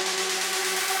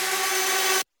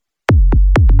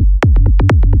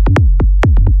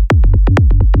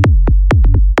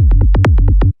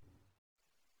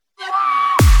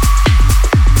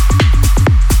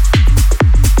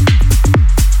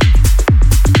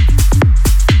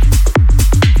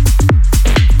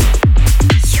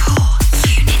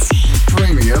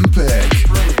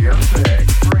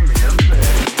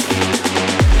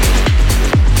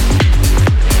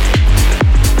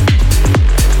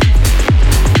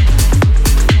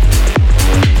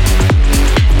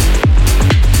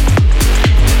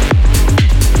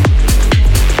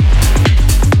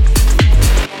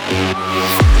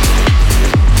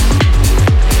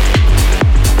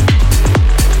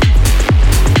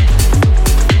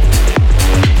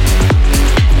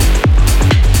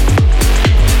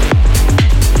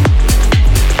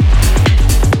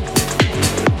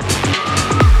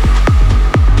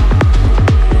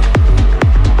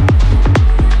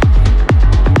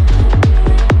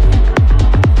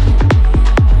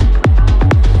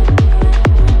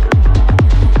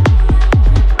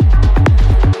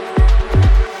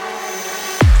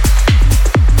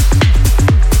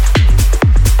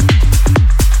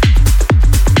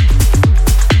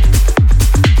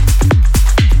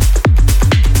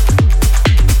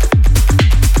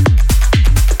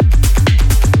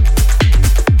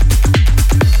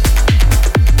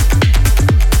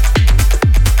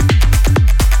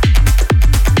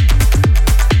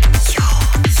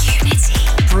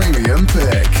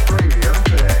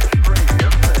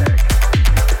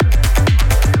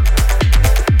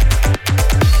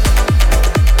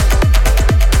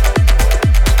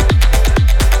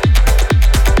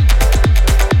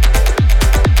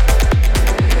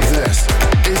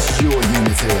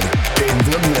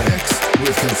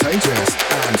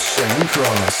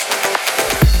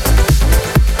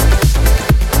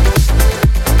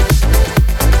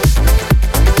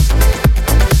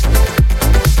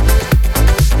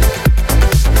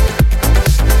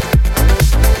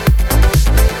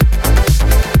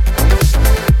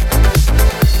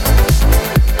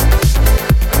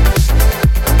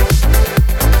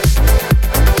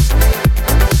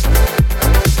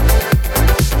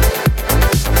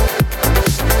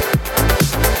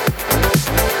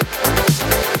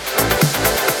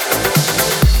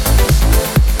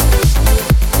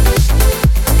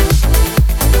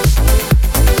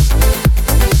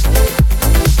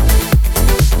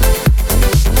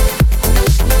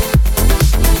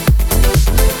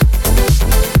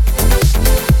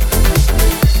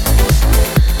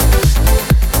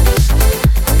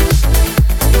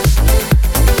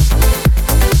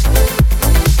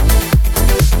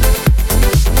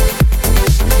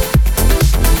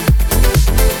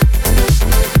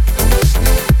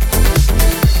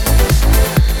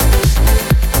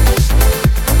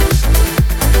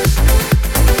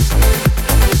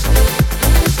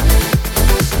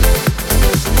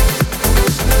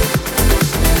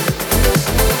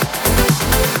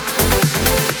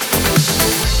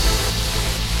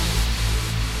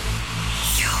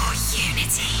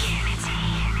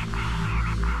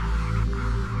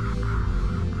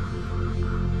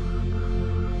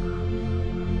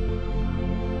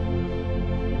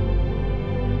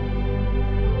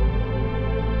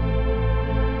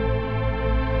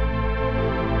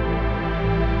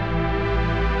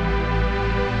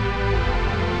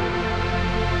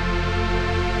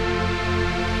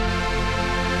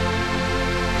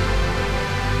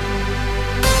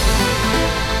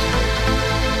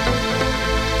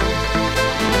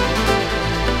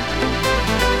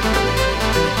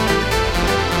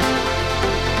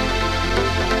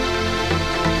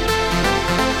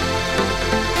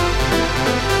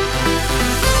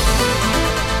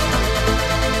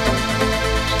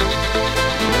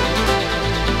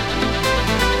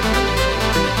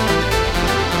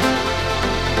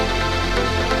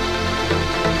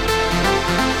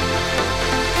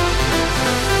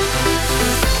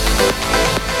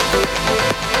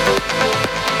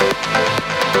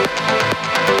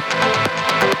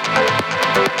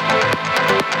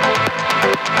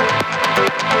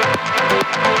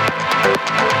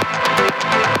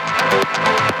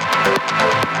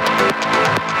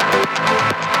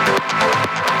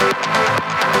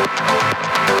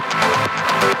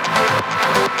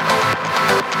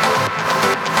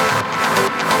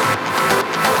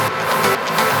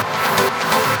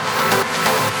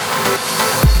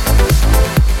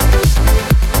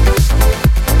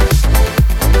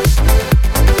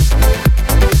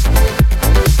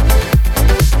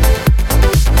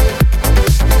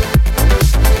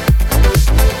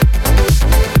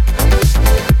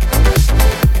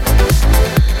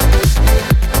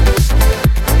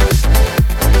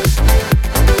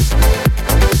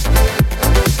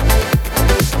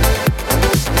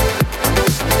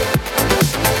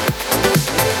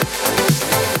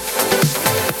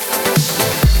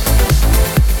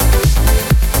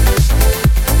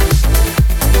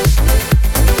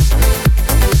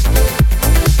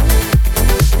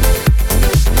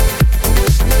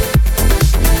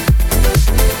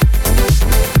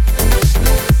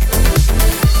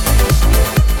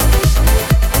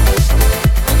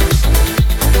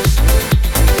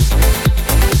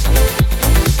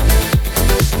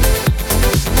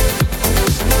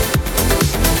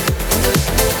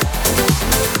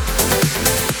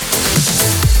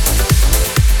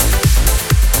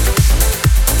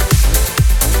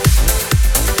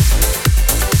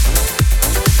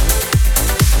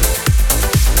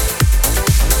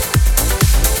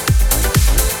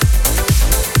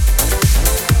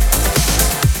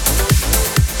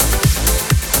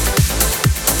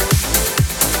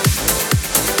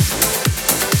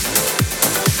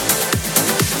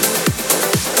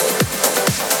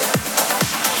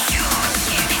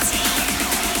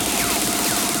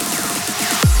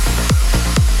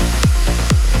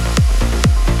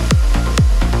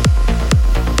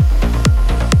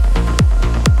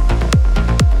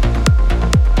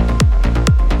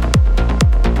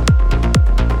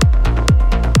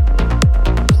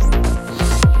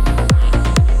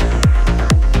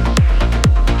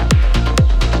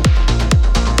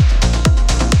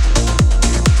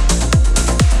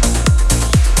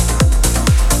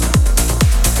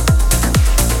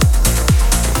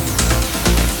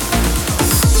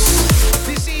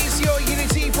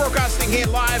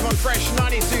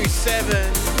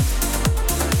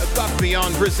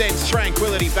 presents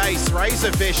Tranquility Bass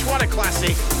Razorfish. What a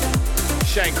classic.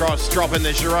 Shane Cross dropping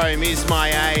the Jerome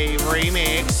Isma-Ae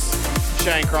remix.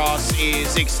 Shane Cross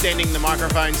is extending the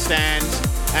microphone stand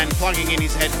and plugging in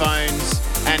his headphones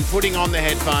and putting on the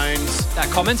headphones. That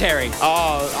commentary.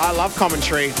 Oh, I love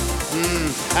commentary.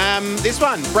 This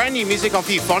one, brand new music off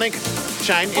Euphonic,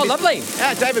 Shane. Oh, lovely.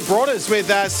 David Broaders with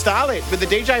Starlit with the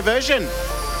DJ version.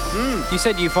 You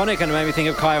said euphonic and it made me think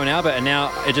of Kaio and Albert, and now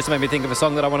it just made me think of a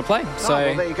song that I want to play. So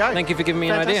well, there you go. Thank you for giving me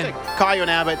Fantastic. an idea. Kaio and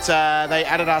Albert, they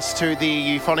added us to the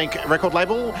Euphonic record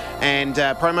label and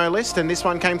promo list, and this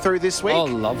one came through this week. Oh,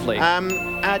 lovely.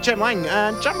 Jem Lang,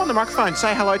 jump on the microphone,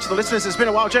 say hello to the listeners. It's been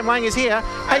a while. Jem Lang is here.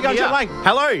 How you going, Jem Lang?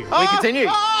 Hello. We continue.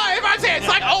 Oh, everyone's here. It's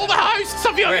like all the hosts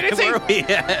of your Unity. Where are we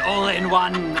at? All in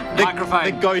one microphone.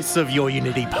 The ghosts of your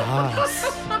Unity past.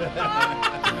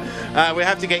 We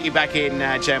have to get you back in,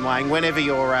 Jem Lang, whenever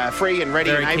you're free and ready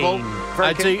Very and able. keen.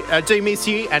 I do miss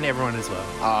you and everyone as well.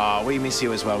 Oh, we miss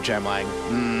you as well, Jem Lang.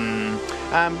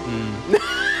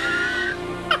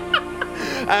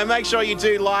 Make sure you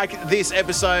do like this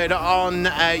episode on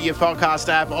your podcast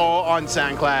app or on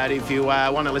SoundCloud if you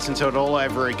want to listen to it all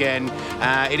over again.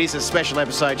 It is a special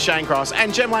episode. Shane Cross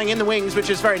and Jem Lang in the wings, which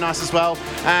is very nice as well.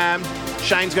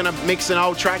 Shane's going to mix an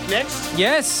old track next.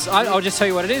 Yes, I'll just tell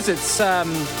you what it is. It's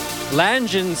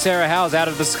Lange and Sarah Howe's Out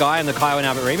of the Sky and the Kaio and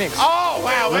Albert remix. Oh,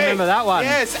 wow. Remember that one?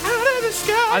 Yes, Out of the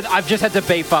Sky. I've just had to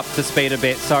beef up the speed a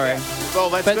bit, sorry. Well,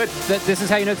 that's But good. this is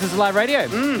how you know this is live radio.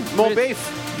 More beef.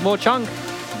 More chunk.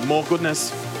 More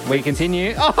goodness. We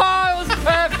continue. Oh, it was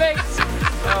perfect.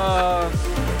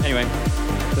 Anyway,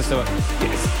 let's do it.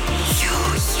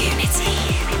 Your Unity.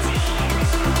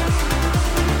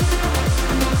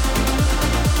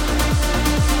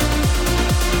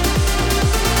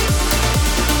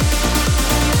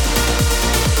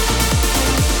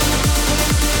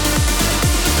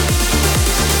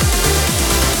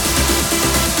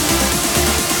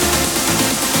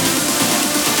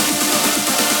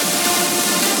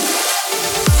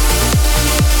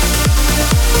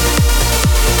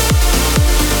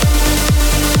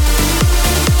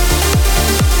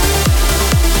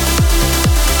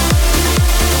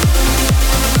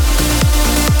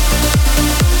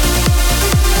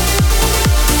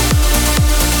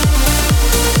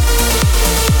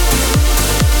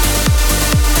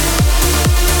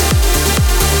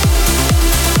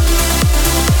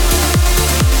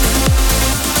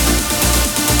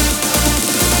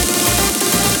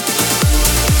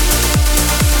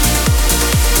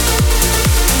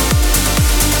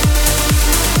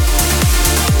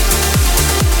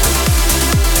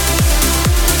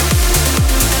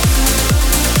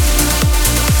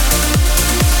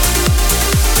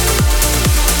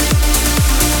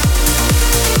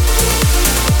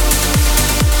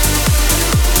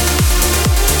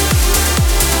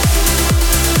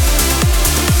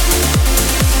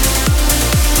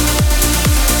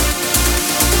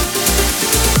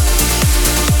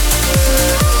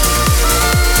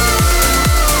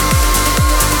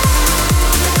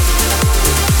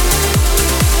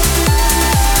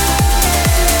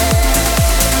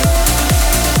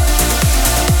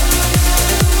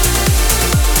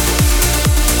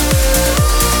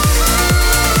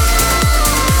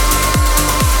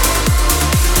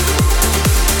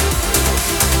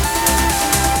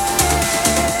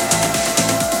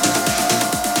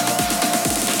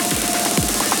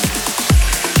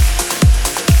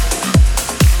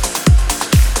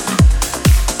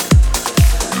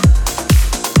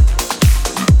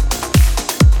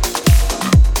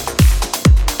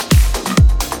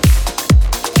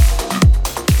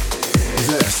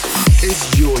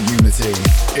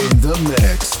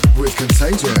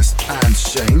 Contagious and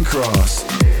Shane Cross.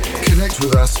 Connect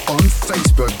with us on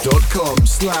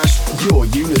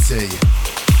facebook.com/yourunity.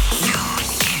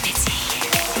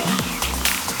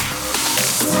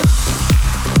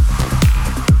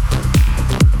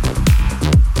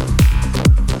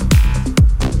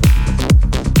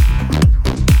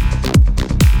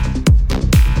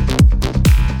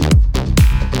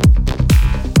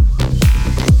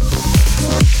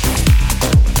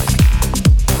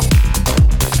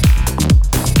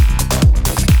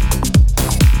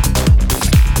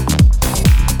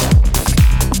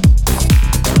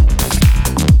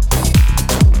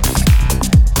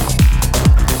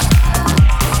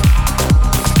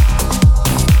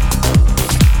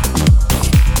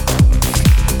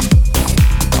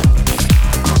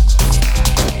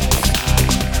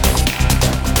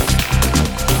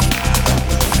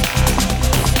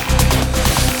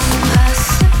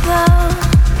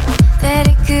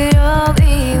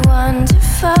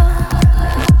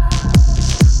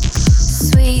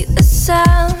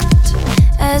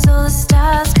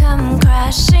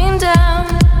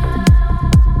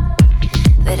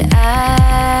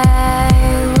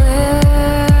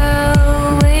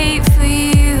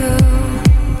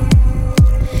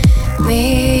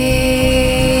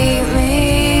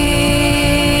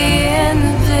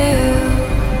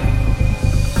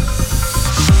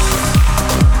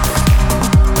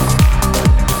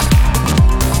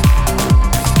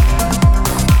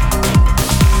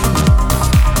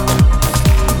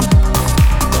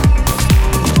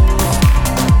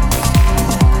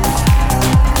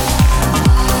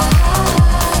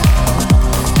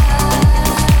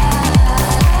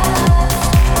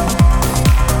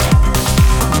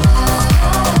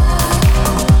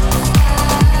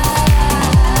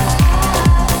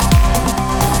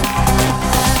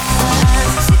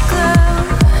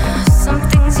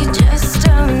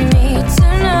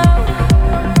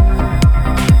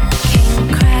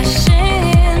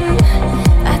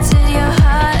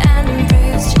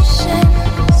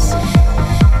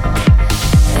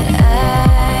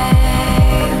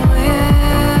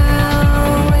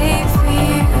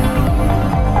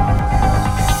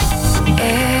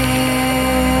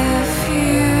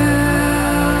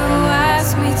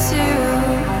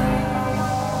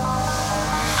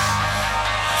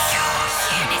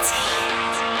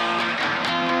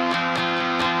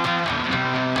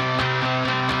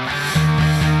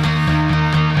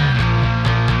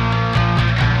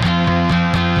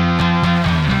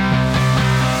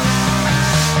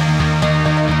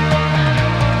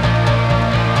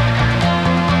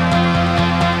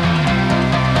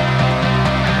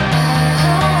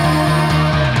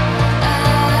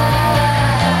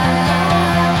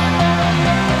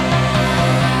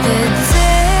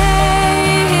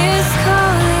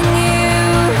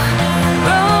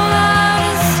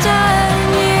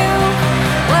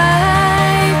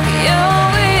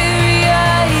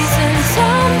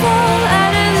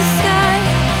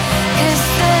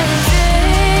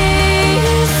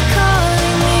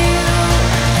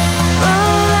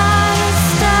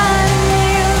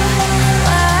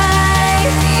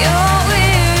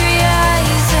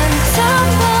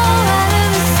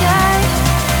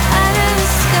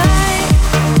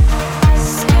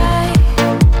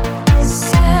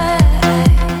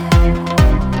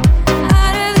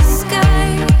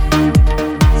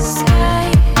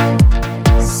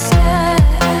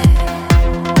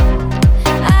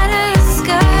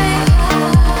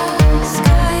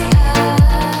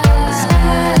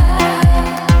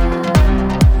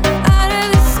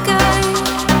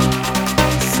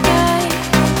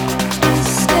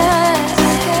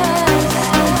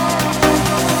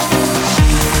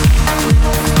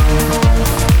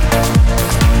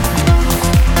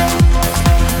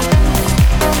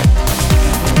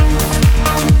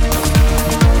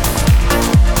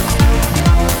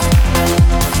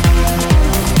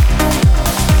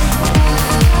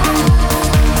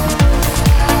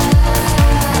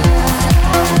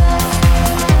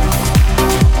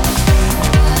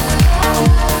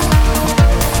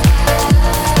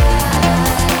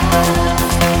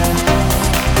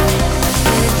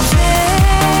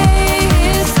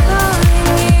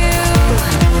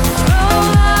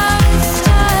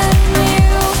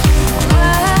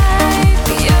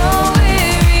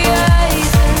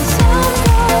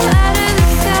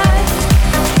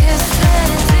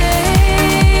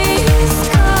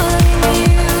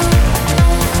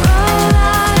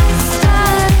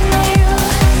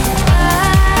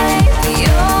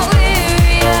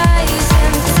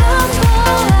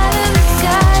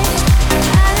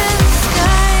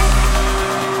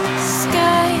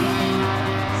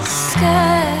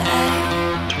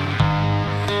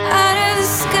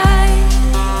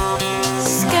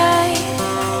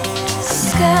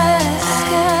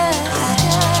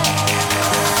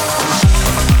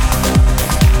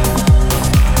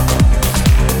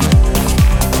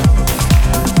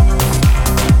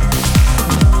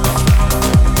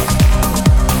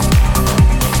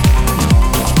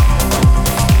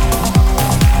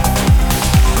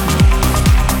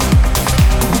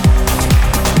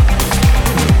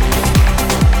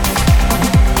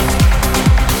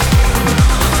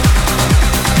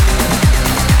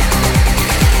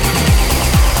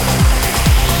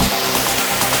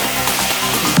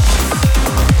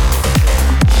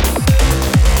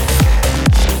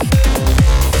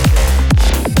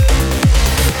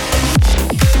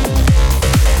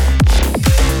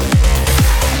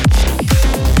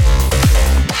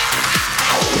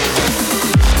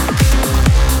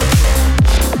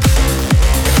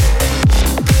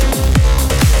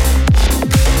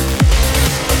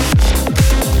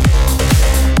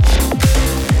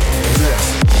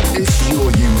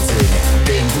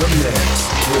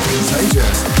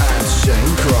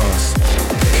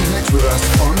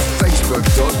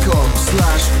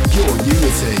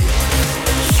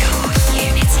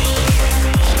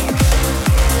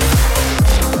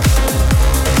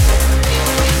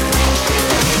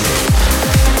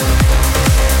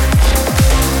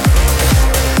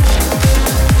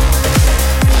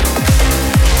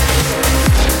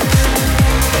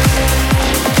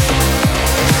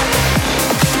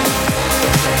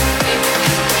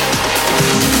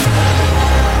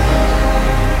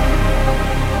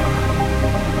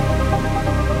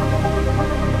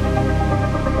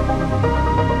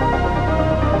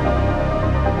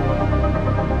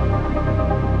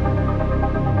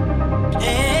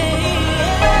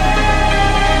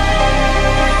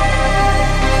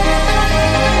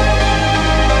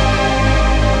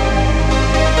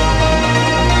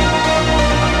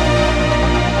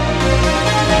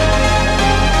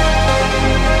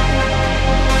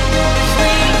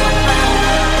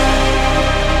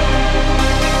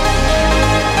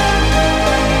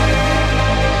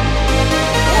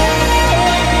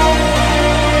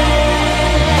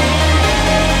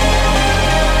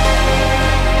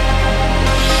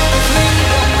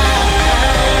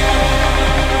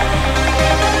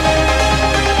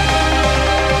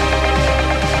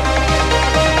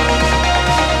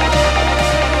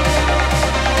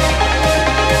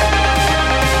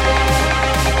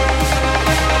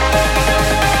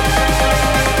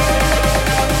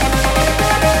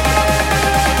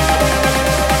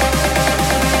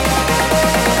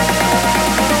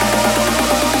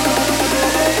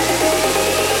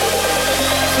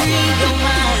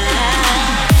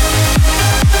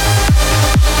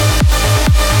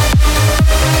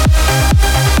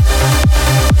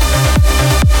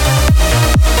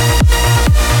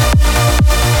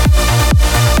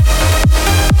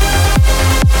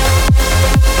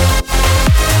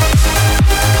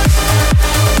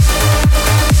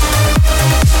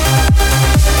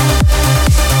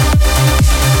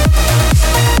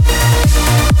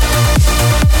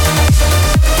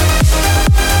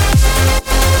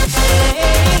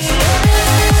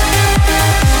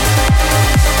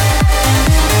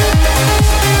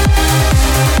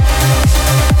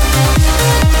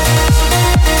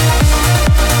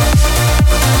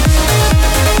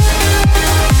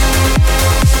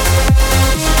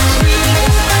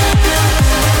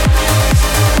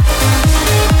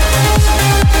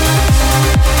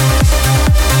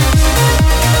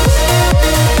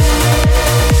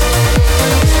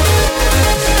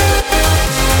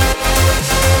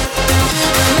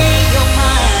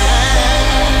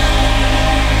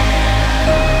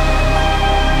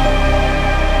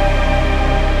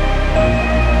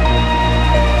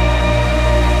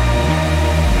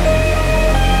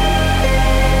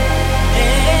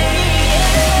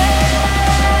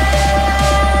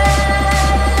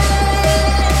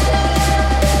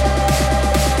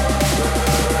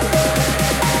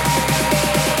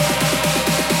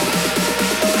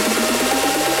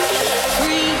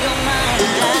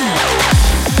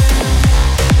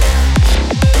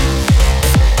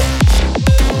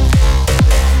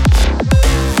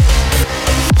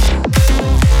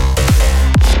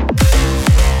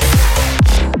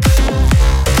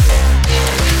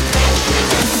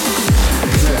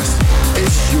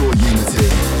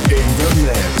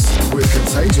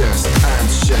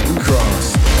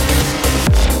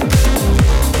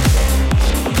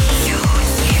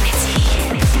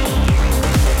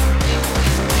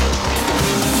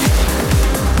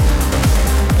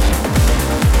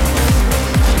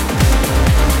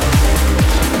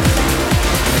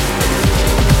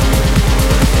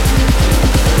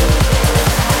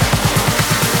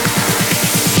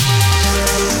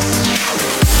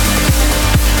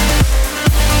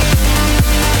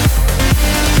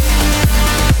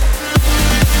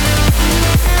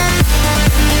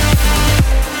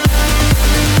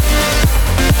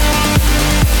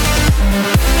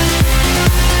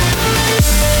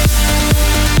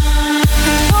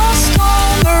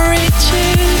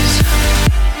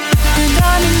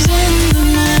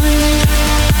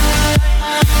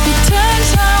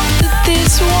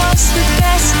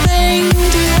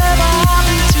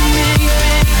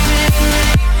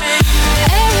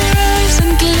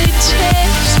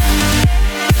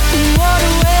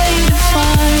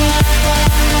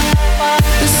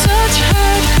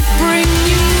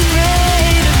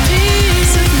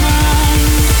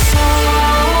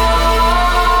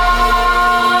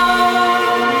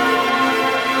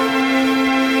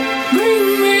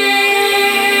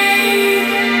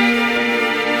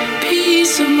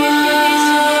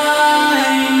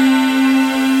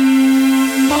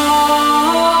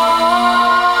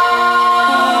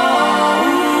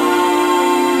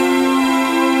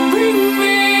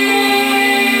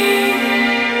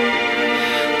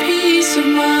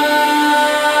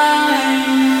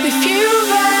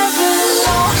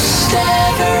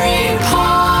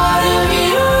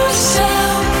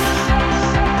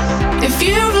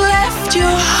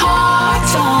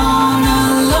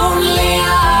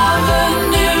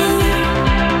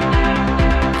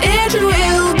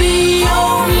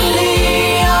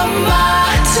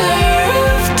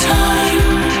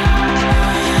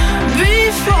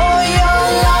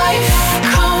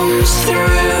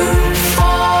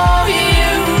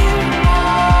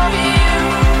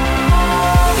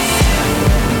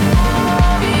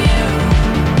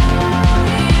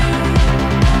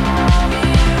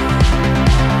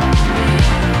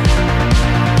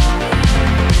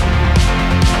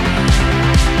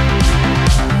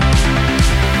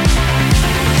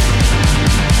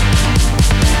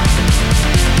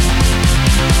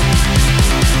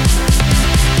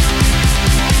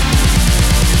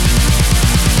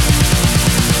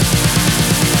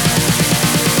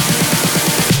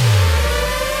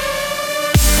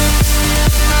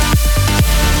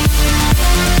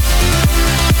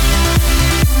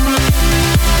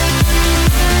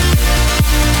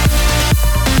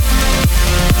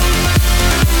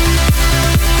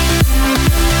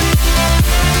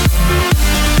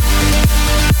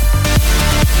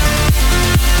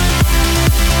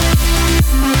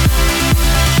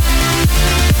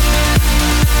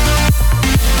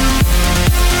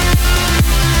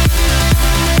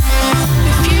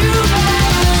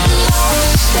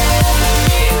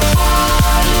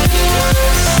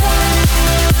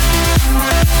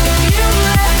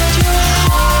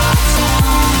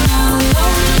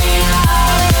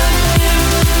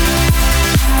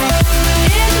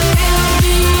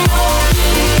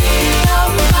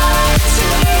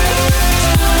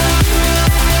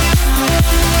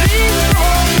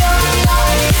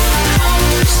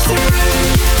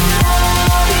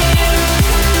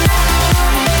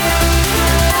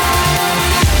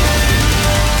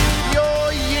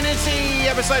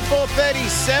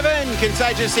 4:37.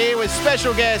 Contagious here with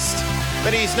special guest,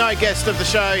 but he's no guest of the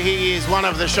show. He is one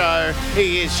of the show.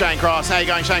 He is Shane Cross. How you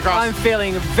going, Shane Cross? I'm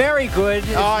feeling very good.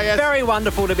 Yes. Very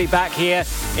wonderful to be back here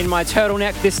in my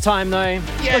turtleneck this time, though.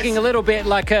 Yes. Looking a little bit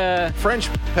like a French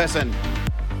person.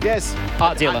 Yes.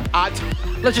 art dealer.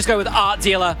 Let's just go with art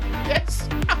dealer. Yes.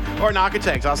 Or an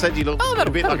architect. I said you look a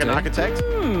bit like an architect.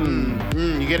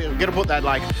 You get to put that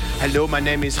like, hello, my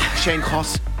name is Shane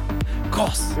Cross.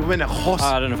 Cross.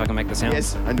 I don't know if I can make the sound.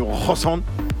 Yes, and a horse on.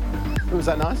 Was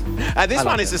that nice? This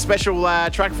one is a special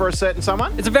track for a certain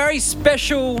someone. It's a very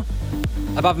special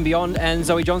Above and Beyond and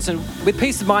Zoe Johnson with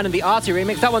Peace of Mind and the Artie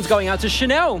remix. That one's going out to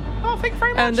Chanel. Oh, thank you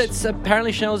very much. And it's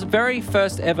apparently Chanel's very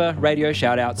first ever radio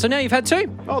shout out. So now you've had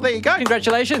two. Oh, there you go.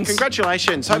 Congratulations.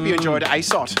 Congratulations. Hope you enjoyed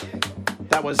ASOT.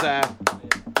 That was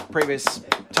previous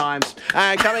times.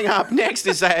 Coming up next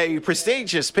is a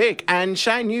prestigious pick. And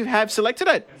Shane, you have selected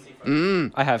it.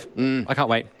 I have. I can't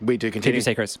wait. We do continue. Keep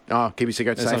your secrets. Oh, keep your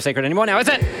secrets It's safe. not a secret anymore now, is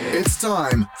it? It's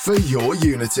time for your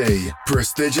Unity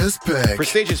Prestigious Pick.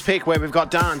 Prestigious pick where we've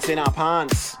got dance in our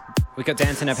pants. We got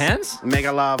Dance in Our Pants.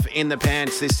 Mega love in the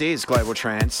pants. This is Global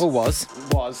Trance. Or was.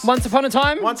 Was. Once upon a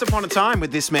time. Once upon a time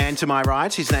with this man to my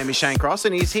right. His name is Shane Cross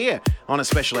and he's here on a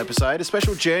special episode, a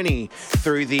special journey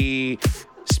through the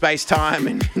space-time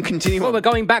and continuum. Well, we're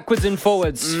going backwards and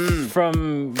forwards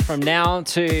from now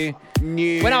to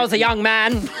when I was a young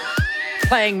man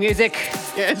playing music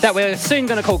that we're soon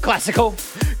going to call classical.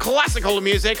 Classical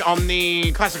music on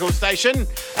the classical station.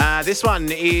 This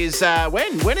one is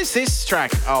when is this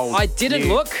track? Oh, I didn't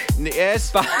look.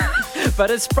 Yes,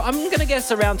 but it's I'm going to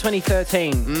guess around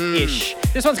 2013-ish.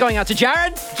 This one's going out to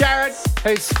Jared,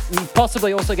 who's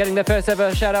possibly also getting their first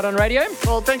ever shout out on radio.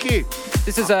 Well, thank you.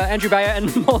 This is Andrew Bayer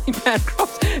and Molly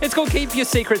Bancroft. It's called Keep Your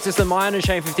Secrets. It's the Mine and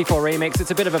Shane 54 remix.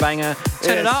 It's a bit of a banger.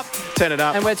 Turn it up. Turn it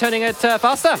up. And we're turning it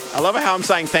faster. I love how I'm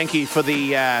saying thank you for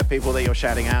the people that you're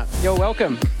shouting out. You're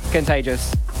welcome.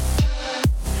 Contagious.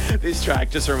 This track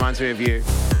just reminds me of you.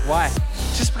 Why?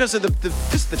 Just because of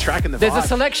the track and the There's vibe. a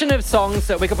selection of songs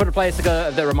that we could put in place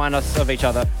that remind us of each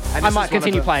other. And I this might is one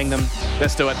continue of the- playing them.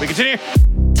 Let's do it. We continue.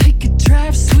 Take a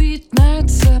drive, sweet night,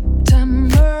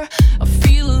 September. I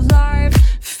feel alive,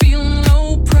 feel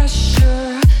no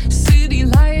pressure. City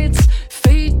lights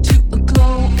fade to a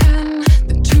glow, and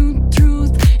the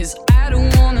truth is I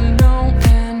don't wanna know.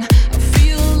 And I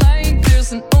feel like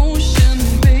there's an ocean,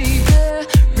 baby.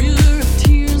 River of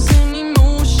tears and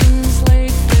emotions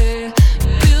lately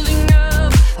building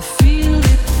up. I feel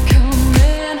it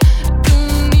coming. I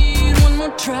don't need one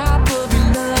more drop of your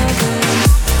loving.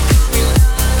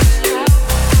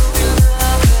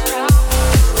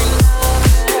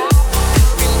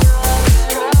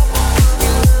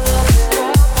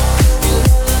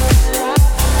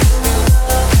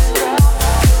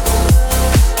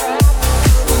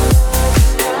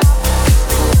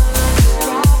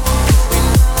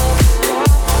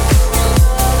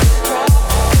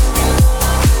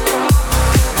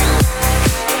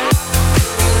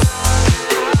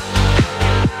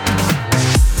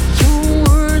 Your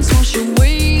words wash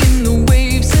away in the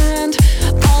waves, and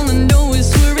all I know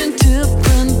is we're in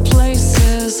different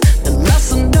places. The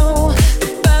less I know,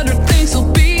 the better things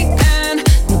will be, and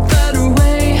no better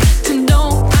way to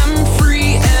know I'm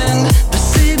free. And the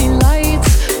city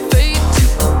lights fade to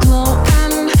a glow,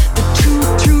 and the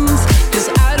truth, 'cause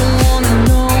I don't wanna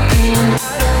know.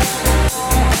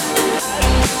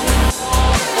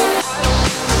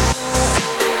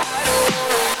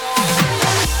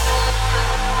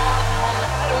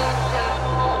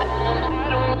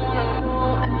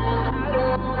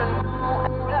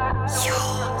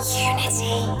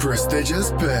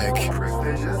 Prestigious Pick.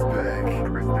 Prestigious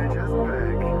Pick. Prestigious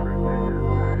Pick.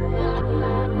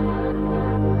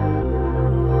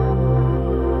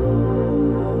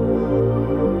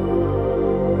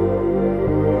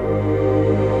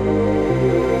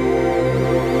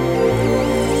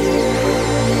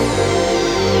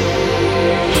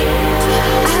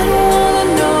 I don't wanna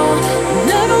know,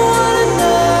 never wanna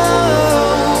know.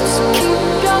 So keep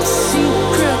your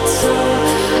secrets.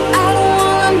 I don't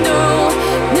wanna know,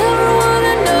 never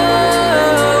wanna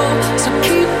know. So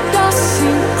keep your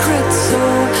secrets.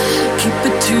 Keep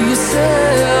it to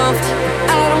yourself.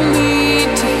 I don't need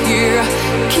to hear.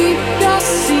 Keep your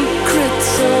secrets.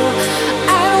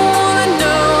 I don't wanna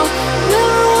know,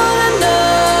 never wanna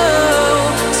know.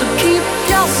 So keep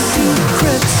your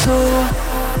secrets.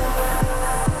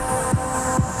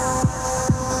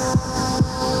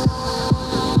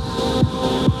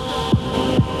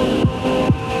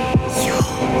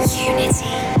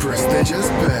 Prestigious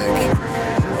Pick.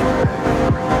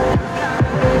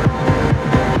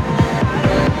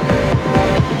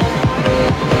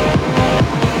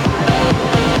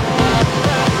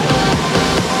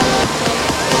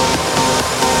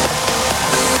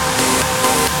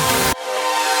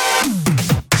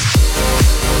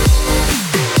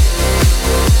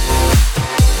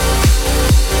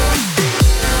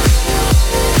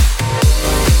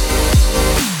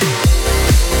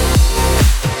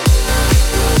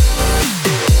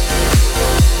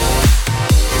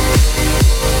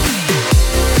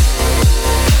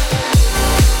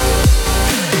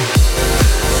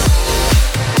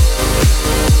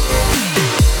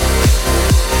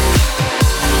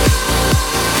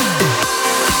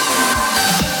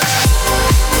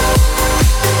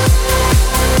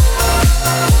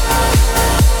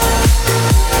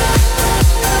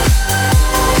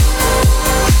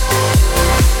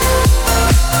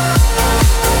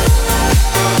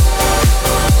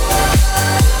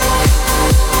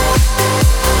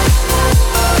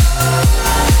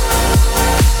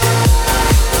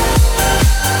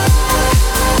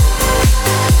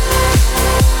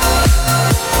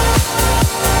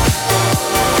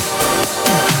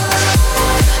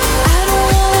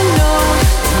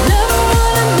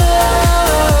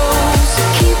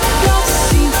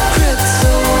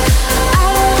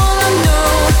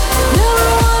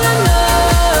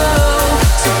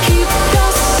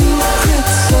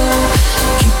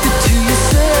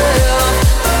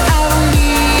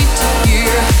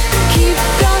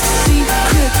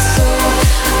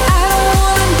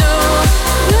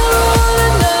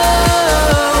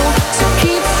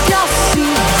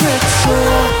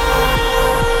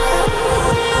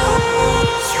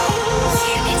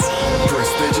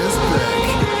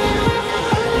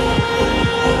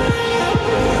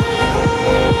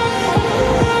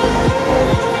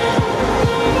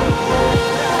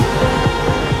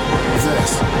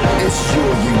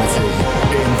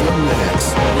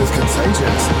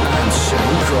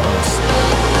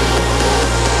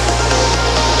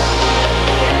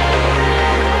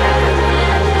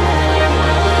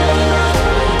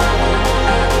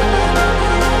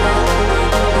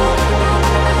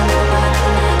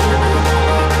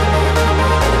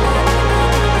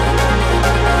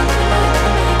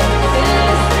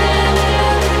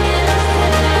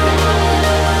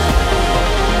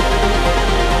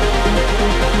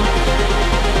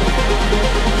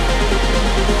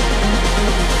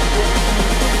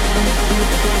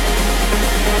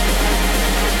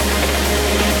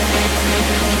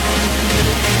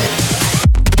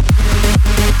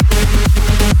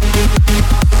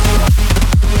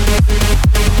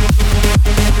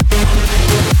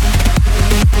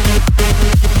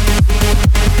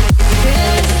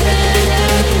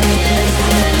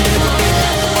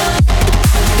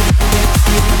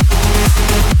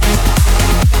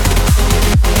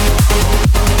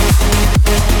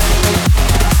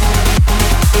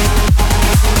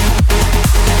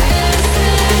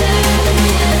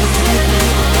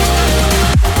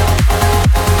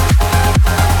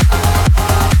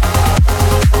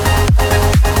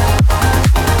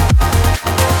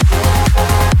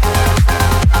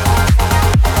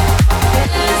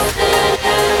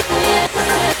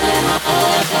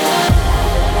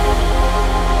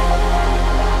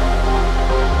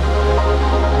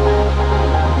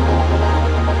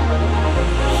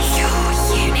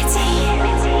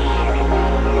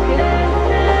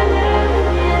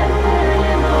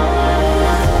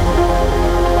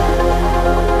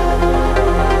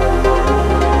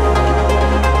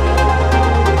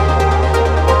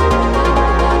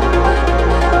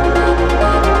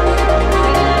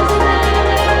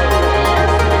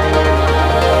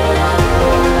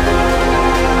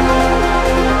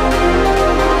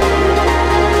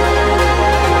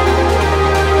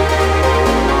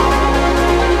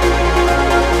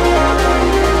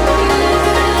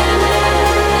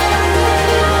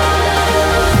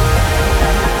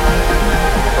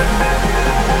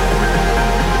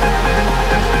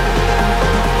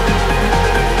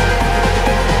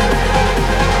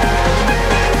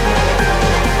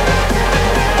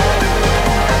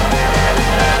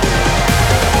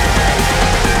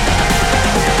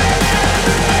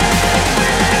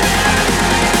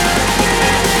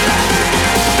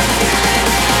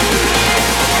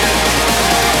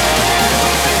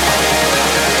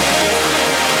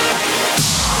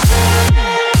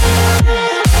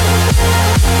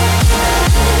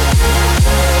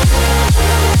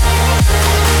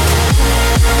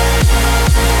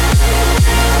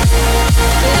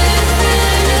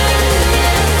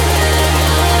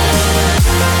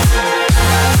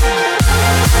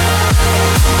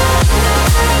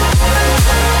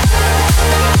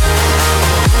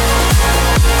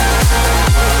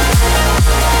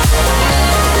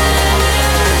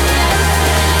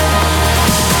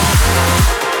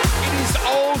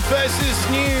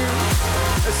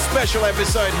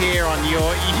 episode here on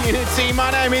Your Unity. My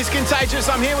name is Contagious.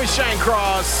 I'm here with Shane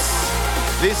Cross.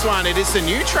 This one, it is the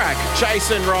new track,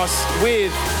 Jason Ross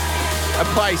with a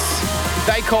place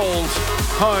they called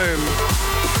home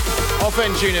off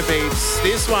Anjunabeats.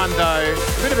 This one, though,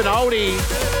 a bit of an oldie.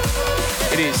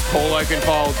 It is Paul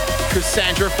Oakenfold,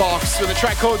 Cassandra Fox with a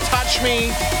track called Touch Me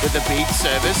with the Beat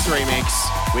Service remix.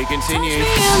 We continue.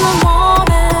 Touch me in the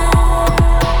morning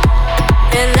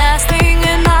and last thing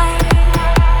at night.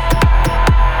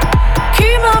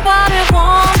 Keep my body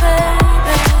warm,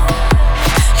 baby.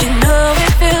 You know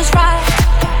it feels right.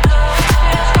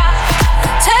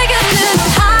 Take it a little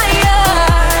higher.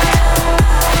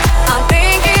 I'm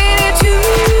thinking it too.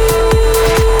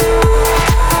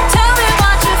 Tell me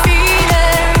what you're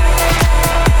feeling.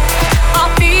 I'll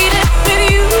feel it with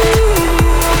you.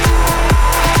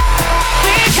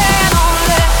 We can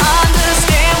only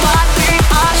understand what we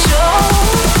are shown.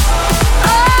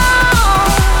 Oh,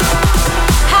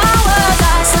 how was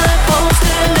I supposed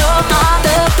to know how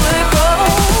love would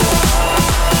grow?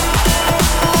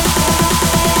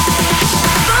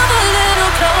 Move a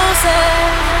little closer.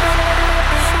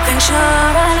 Things you're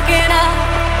looking at.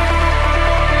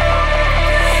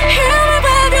 Hear me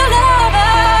with your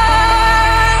lover.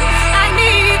 I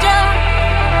need you.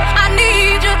 I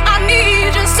need you. I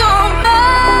need you so much.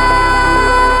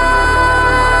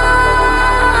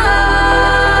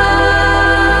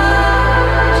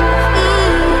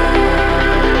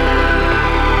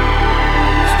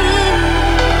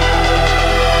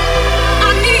 I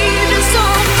need you so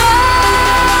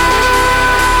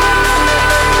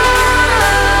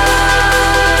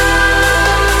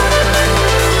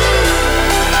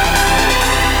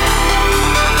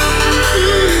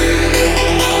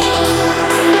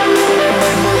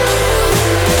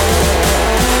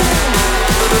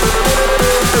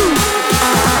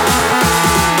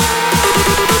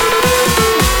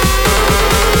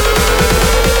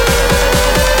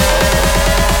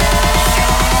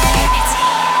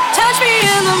touch me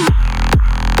in the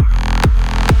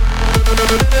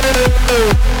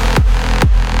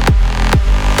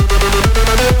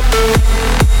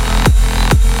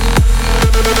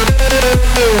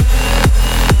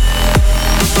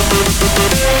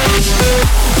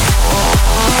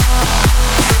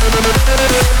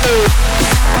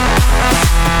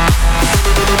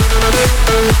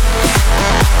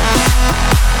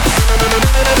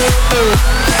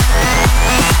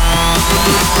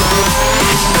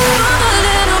Move a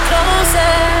little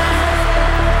closer.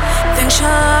 Things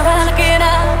you're looking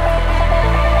at.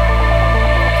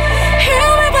 Hear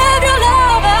me with your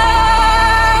lover.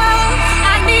 I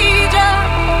need you.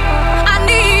 I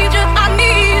need you. I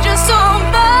need you so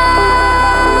much.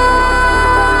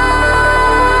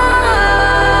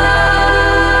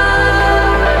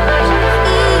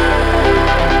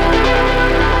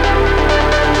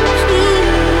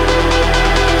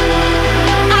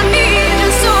 I need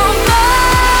you so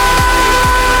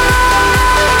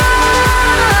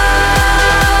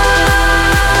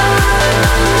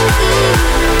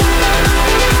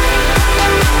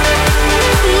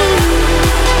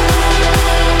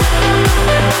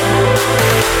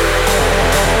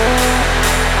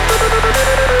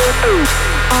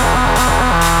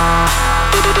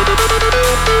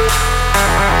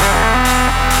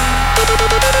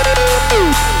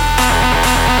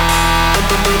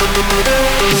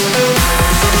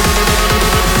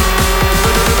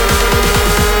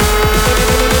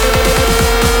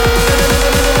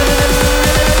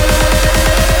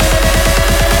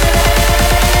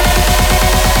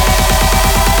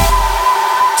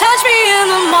touch me in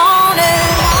the morning.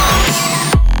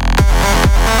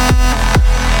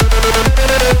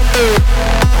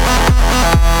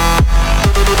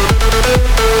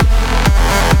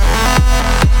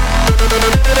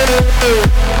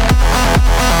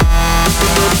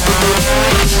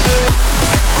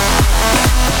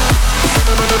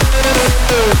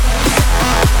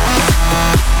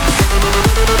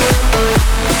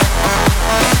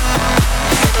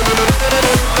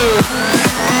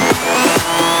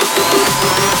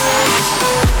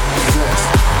 This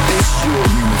is Your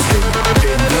Unity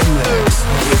in the mix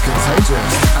with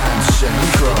Contagious and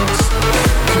Shane Cross.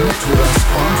 Connect with us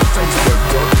on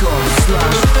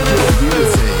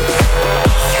facebook.com/yourunity.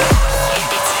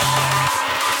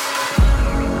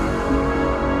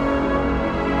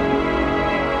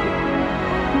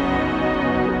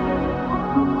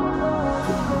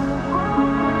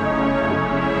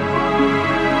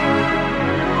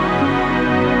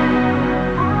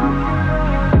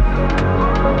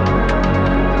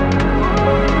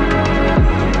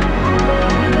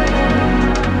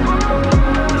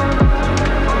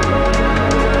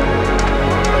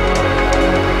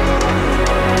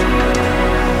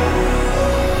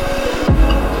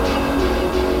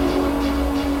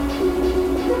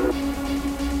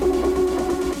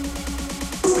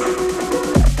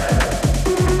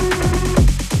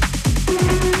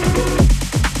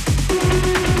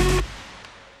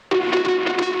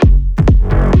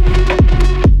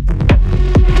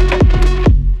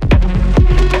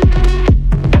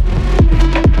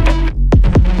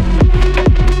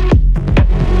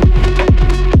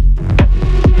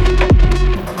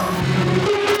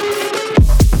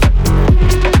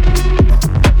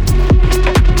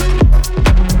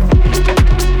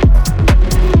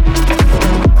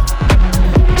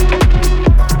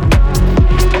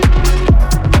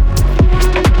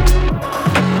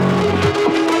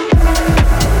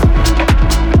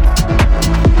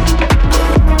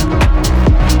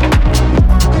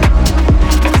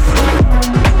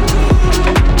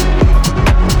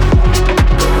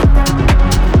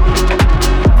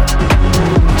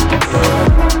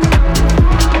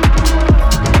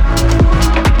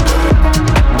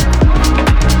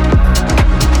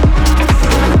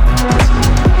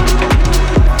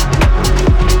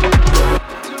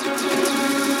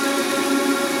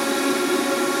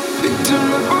 Victim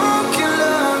of broken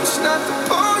love, it's not the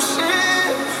potion.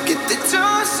 Get the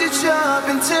dosage up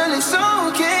until it's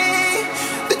okay.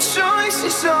 The choice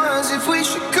is ours if we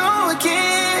should go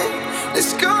again.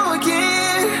 Let's go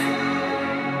again.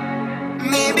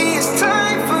 Maybe it's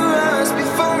time for us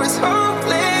before it's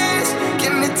hopeless.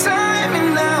 Give me time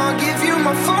and I'll give you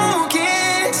my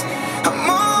focus. I'm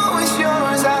always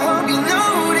yours, I hope you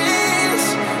know this.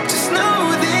 Just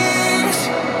know this.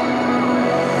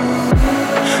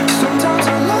 Sometimes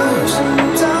I love,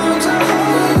 sometimes I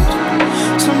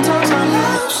hate. Sometimes I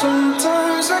laugh,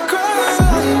 sometimes I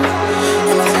cry.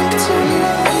 And I think it's only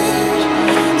right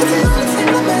that the only thing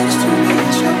that matters to me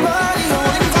is your body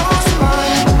holding close to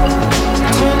mine.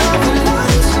 Turn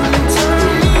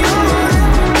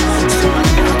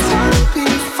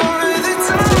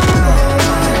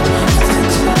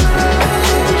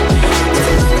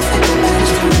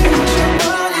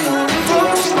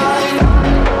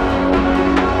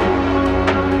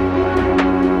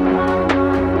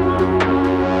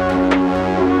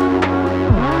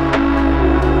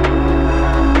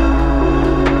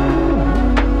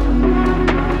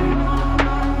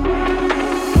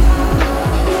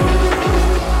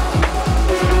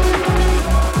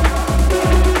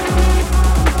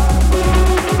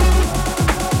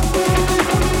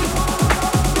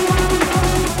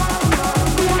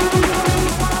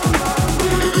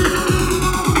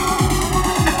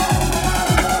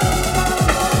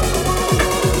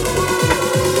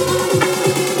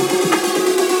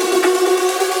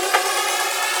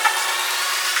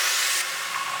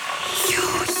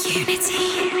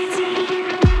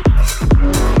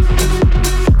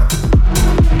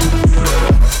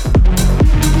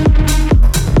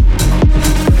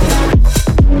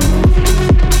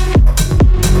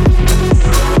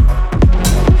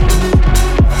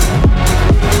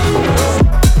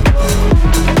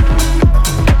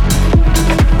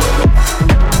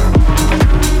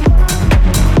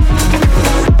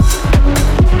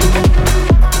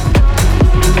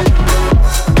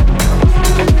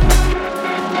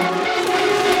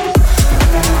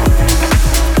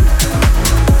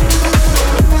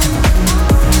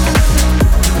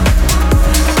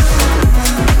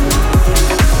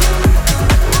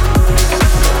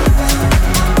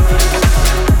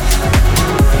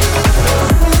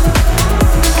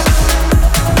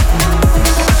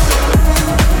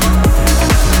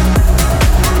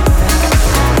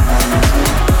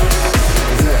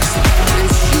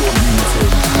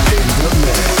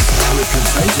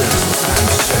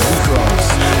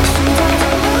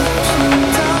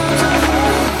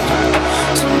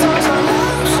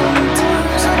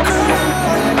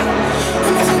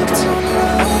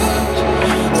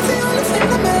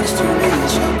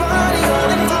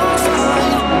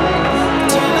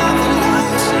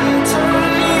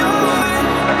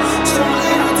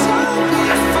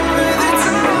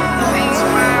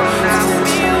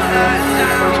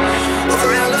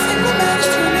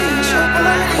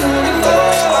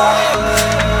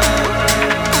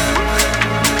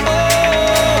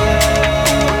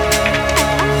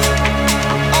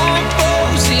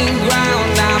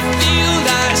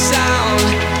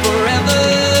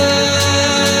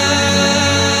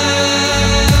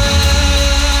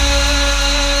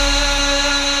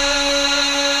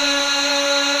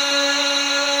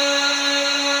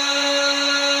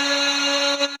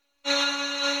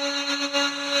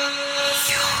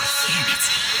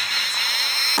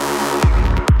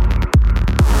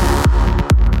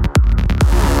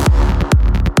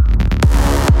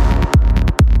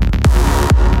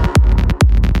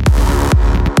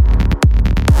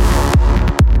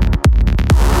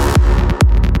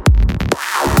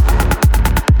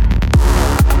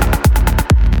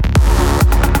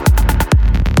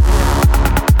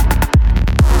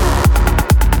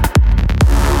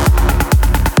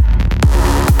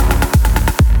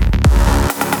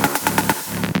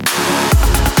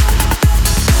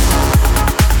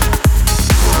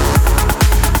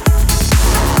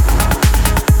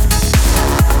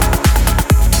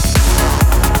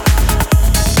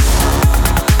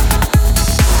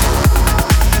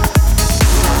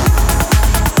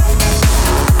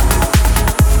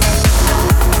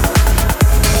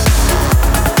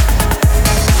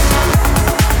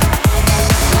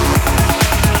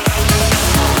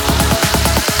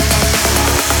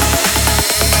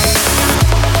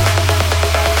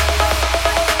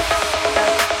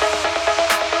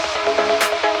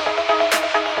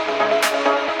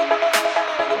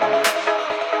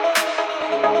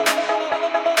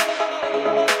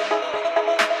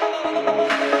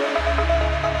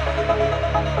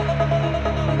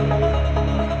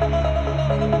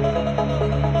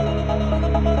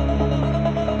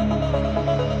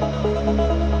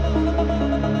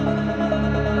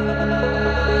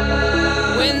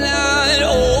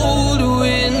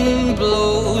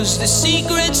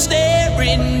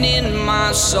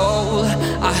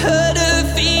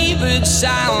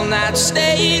that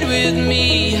stayed with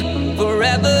me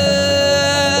forever.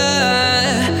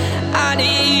 And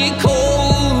it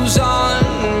calls on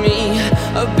me,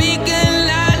 a beacon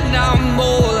light, I'm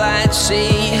all at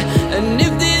sea. And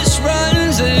if this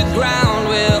runs aground,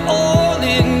 we're all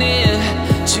in it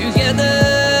together.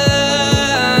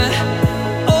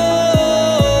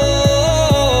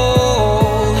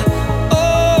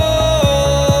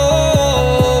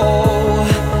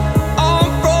 On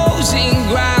frozen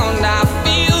ground, I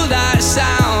feel that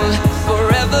sound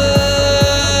forever.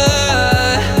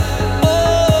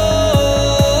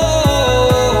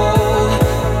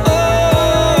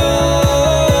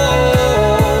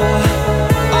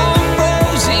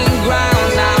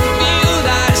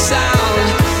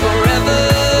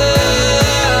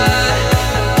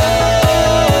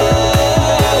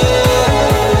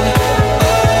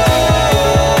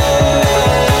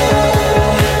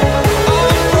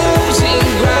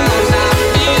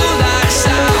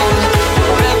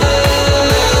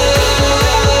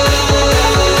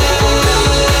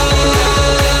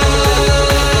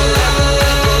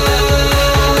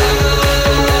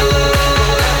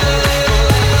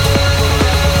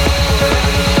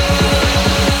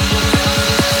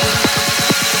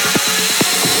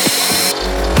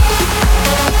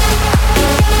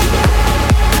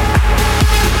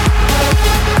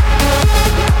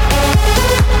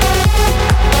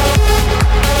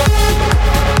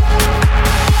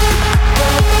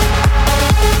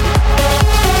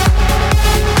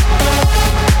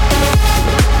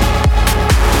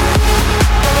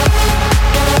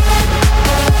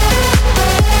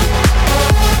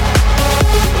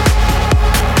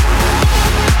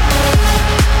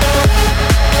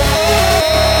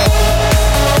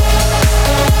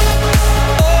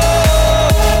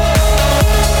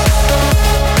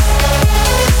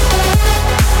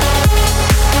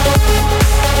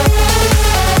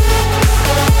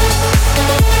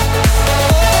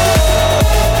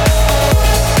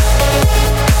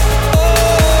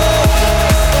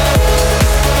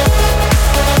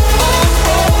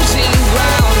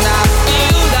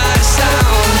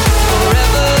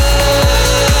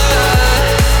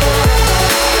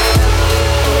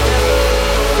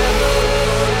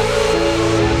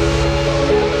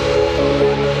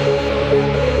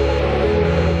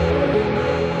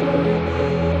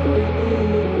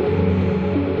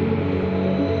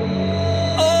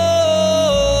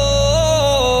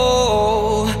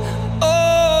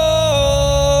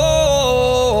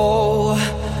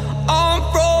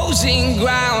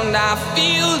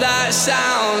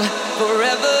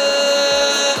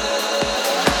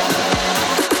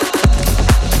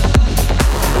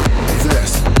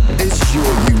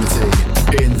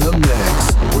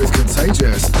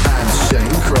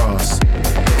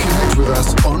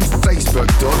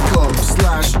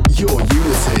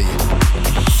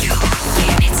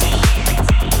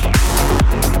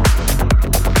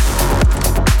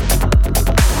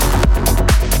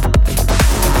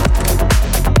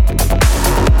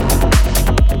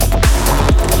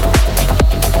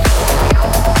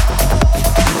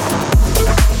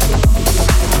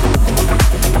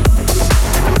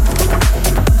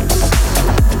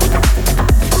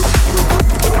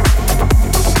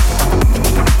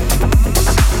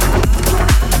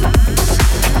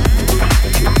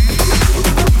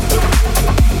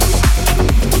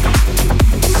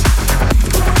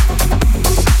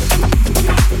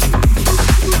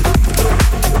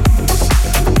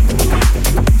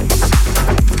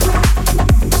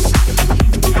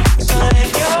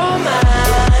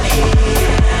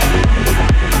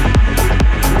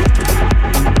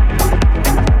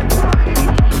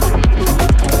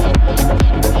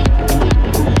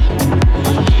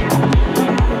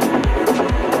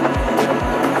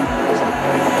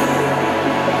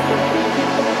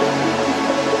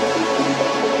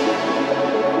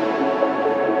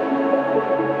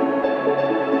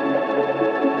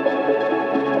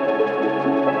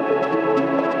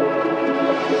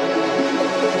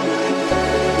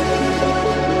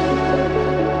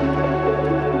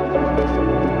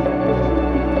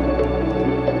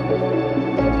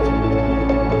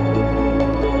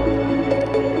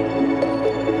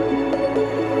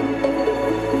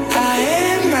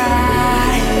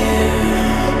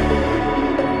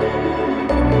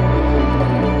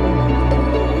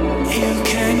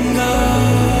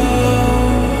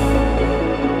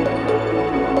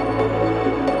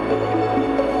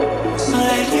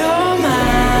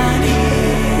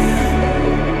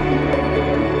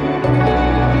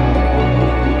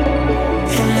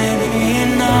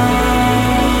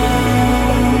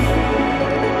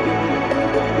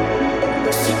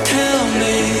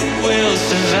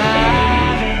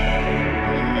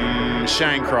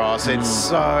 Cross, it's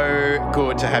so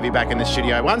good to have you back in the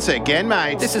studio once again,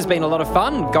 mate. This has been a lot of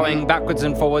fun, going backwards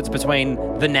and forwards between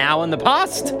the now and the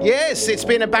past. Yes, it's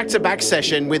been a back-to-back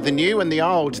session with the new and the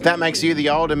old. That makes you the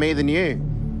old and me the new,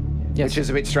 Yes. which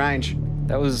is a bit strange.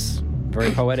 That was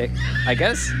very poetic, I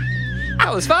guess.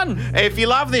 That was fun. If you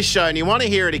love this show and you want to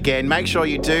hear it again, make sure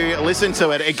you do listen to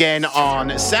it again on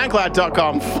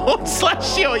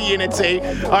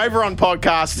soundcloud.com/yourunity, over on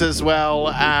podcasts as well.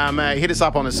 Hit us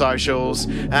up on the socials.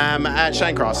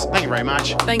 Shane Cross, thank you very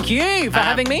much. Thank you for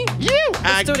having me.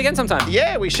 Let's do it again sometime.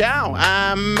 Yeah, we shall.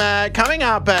 Coming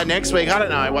up next week, I don't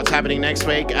know what's happening next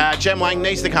week. Jem Wang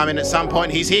needs to come in at some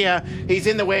point. He's here. He's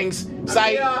in the wings.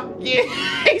 Say, yeah,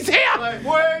 he's here.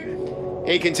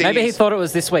 He continues. Maybe he thought it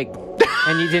was this week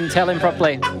and you didn't tell him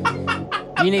properly.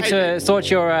 You need to sort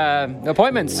your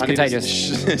appointments, Contagious.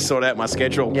 I need to sort out my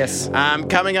schedule. Yes.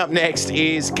 Coming up next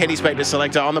is Kenny Spector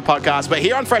Selector on the podcast. But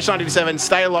here on Fresh 97,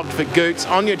 stay locked for Goots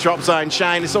on your drop zone.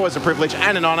 Shane, it's always a privilege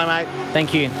and an honour, mate.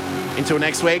 Thank you. Until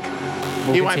next week.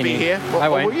 We'll you continue. won't be here. I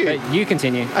won't. Will you? But you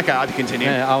continue. Okay, I'll continue.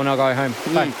 I will not go home.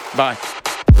 Bye. Bye.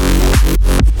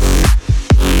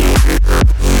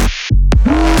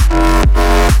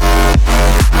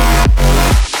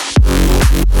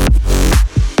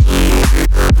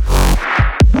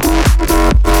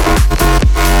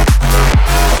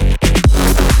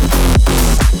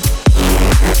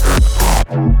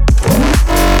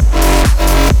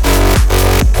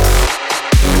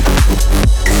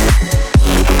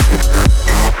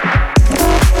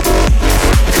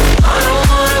 I don't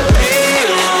wanna be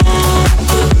alone.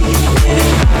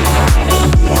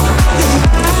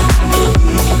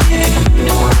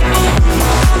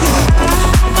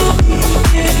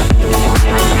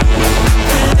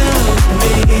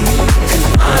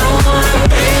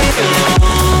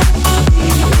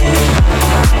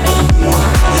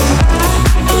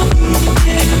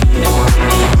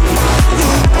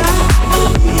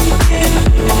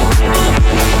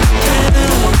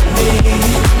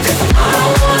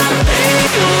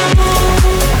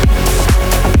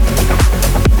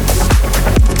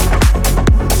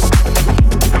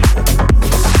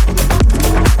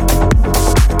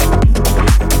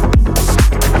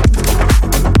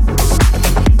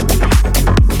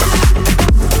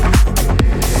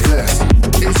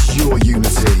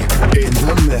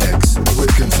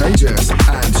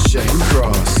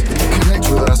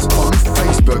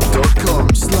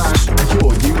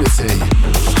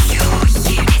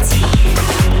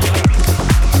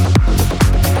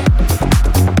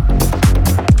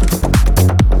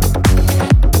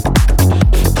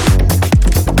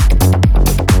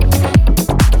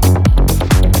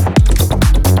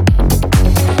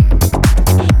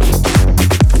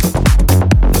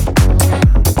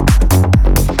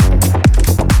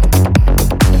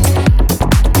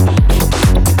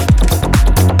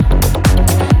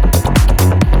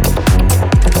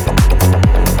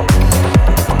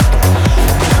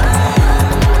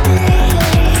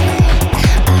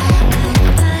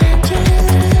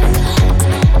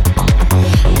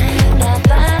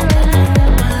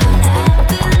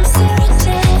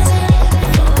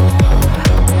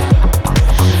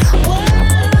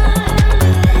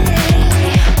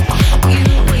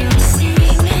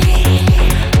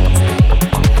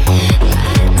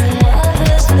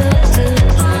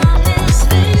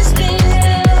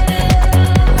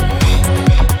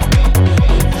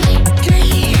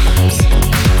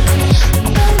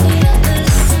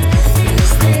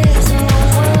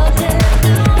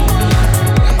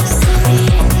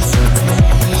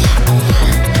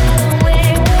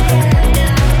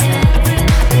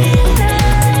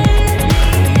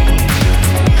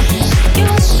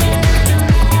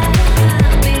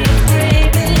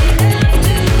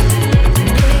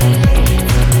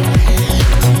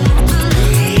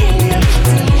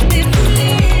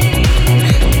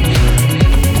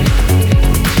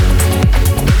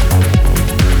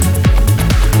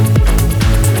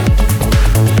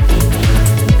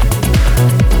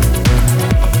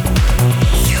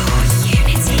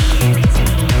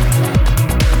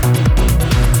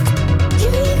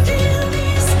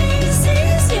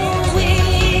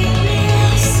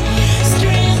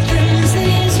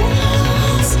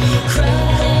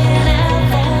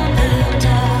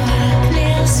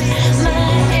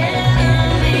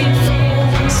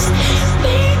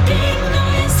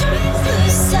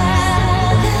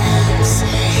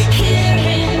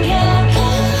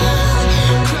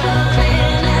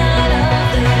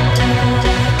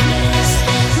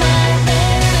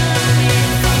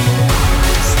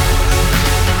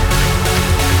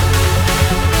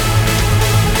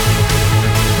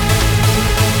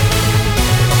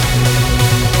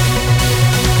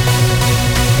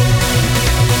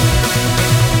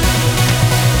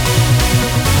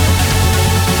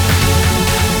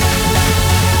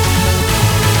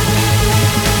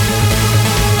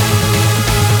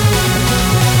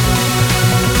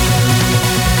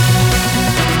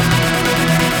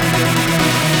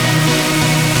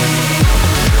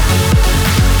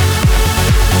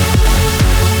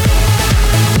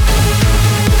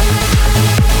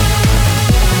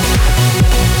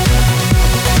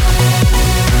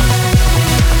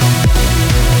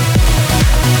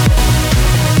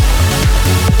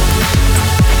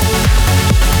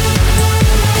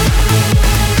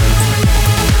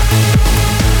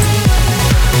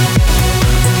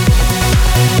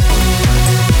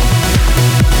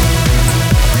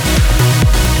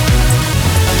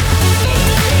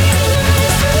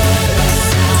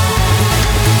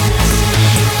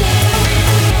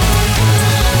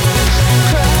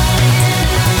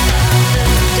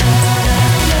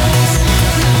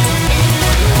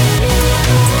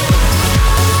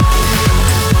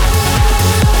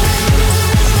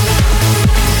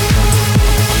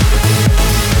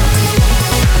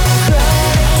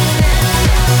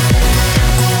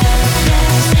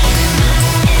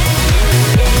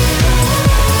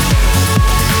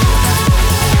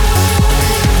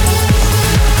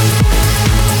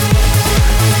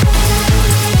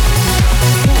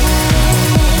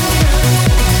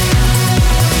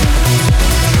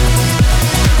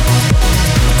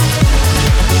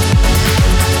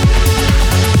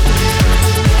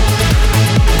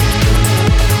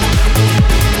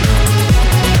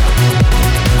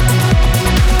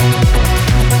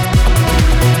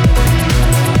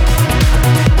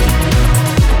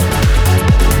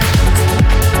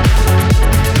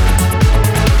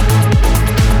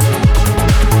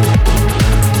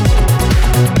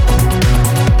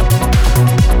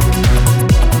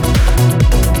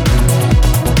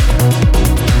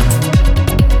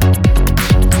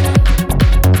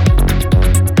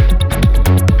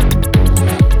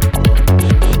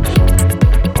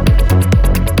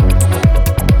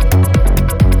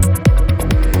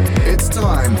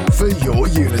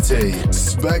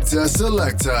 Spectre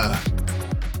Selector.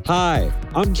 Hi,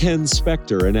 I'm Ken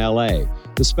Spector in LA.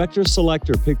 The Spectre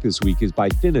Selector pick this week is by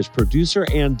Finnish producer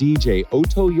and DJ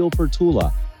Otto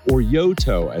Ylpertula, or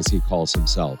Yotto as he calls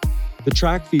himself. The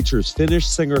track features Finnish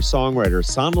singer-songwriter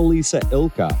Sanna-Liisa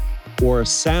Ilkka, or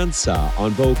Sansa,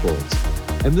 on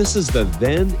vocals. And this is the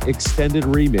then extended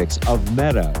remix of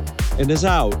Meta, and is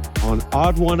out on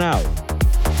Odd One Out.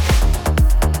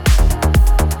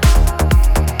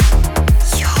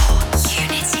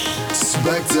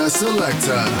 Spectre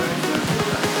Selector.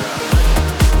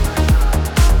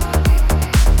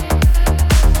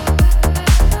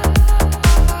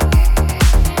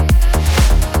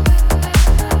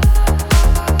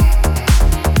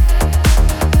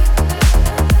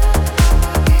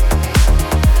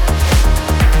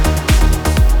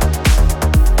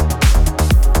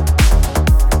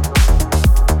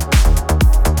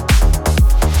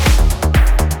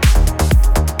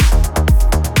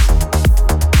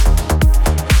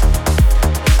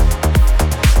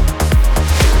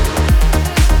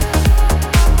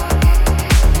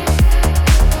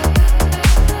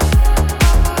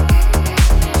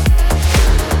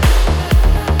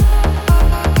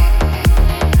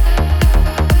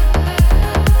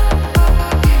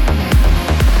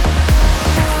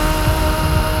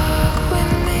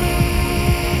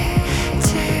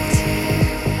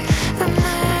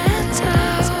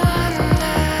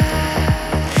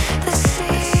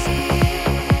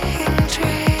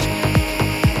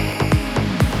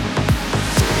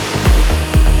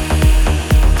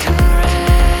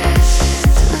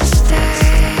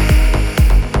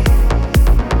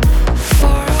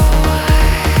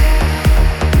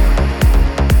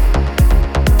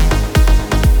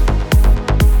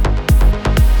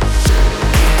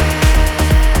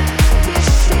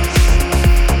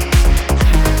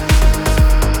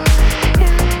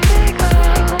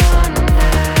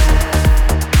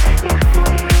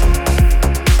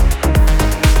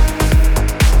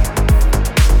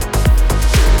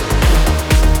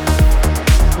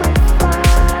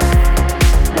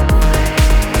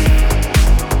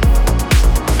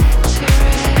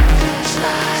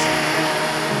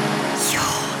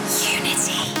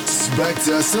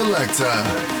 Spectre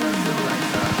Selector.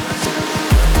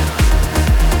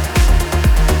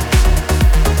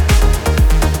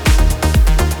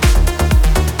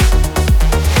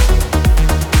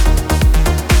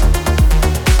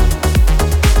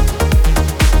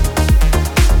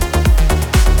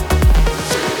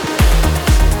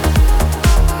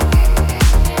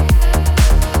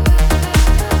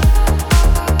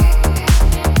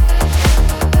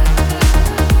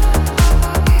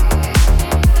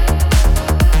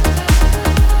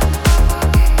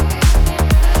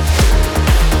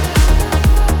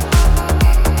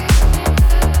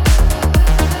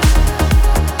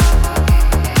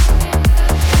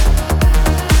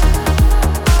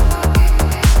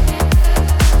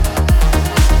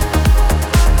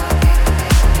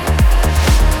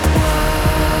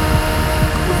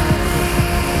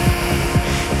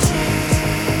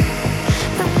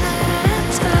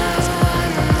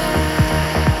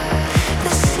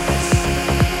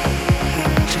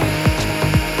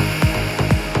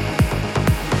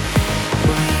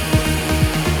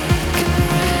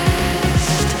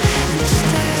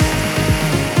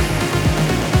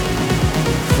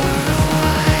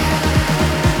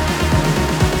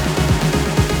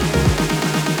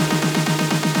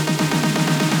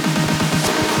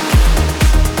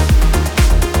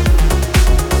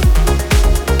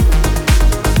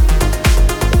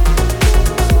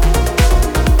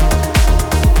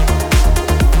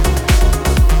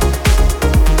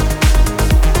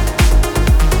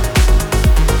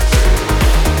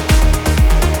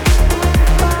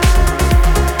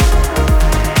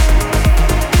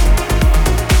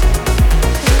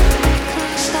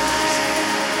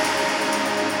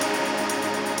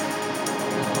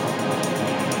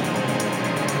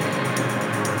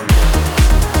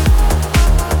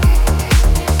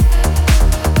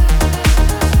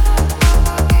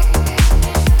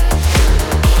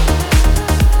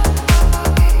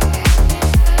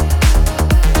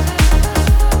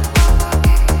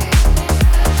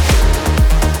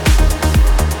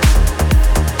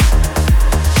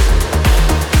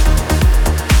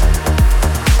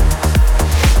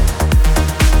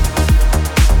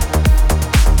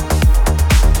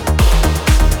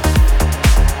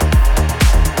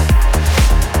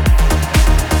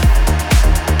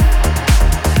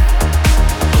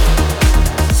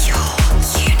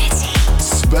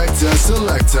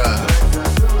 Selector.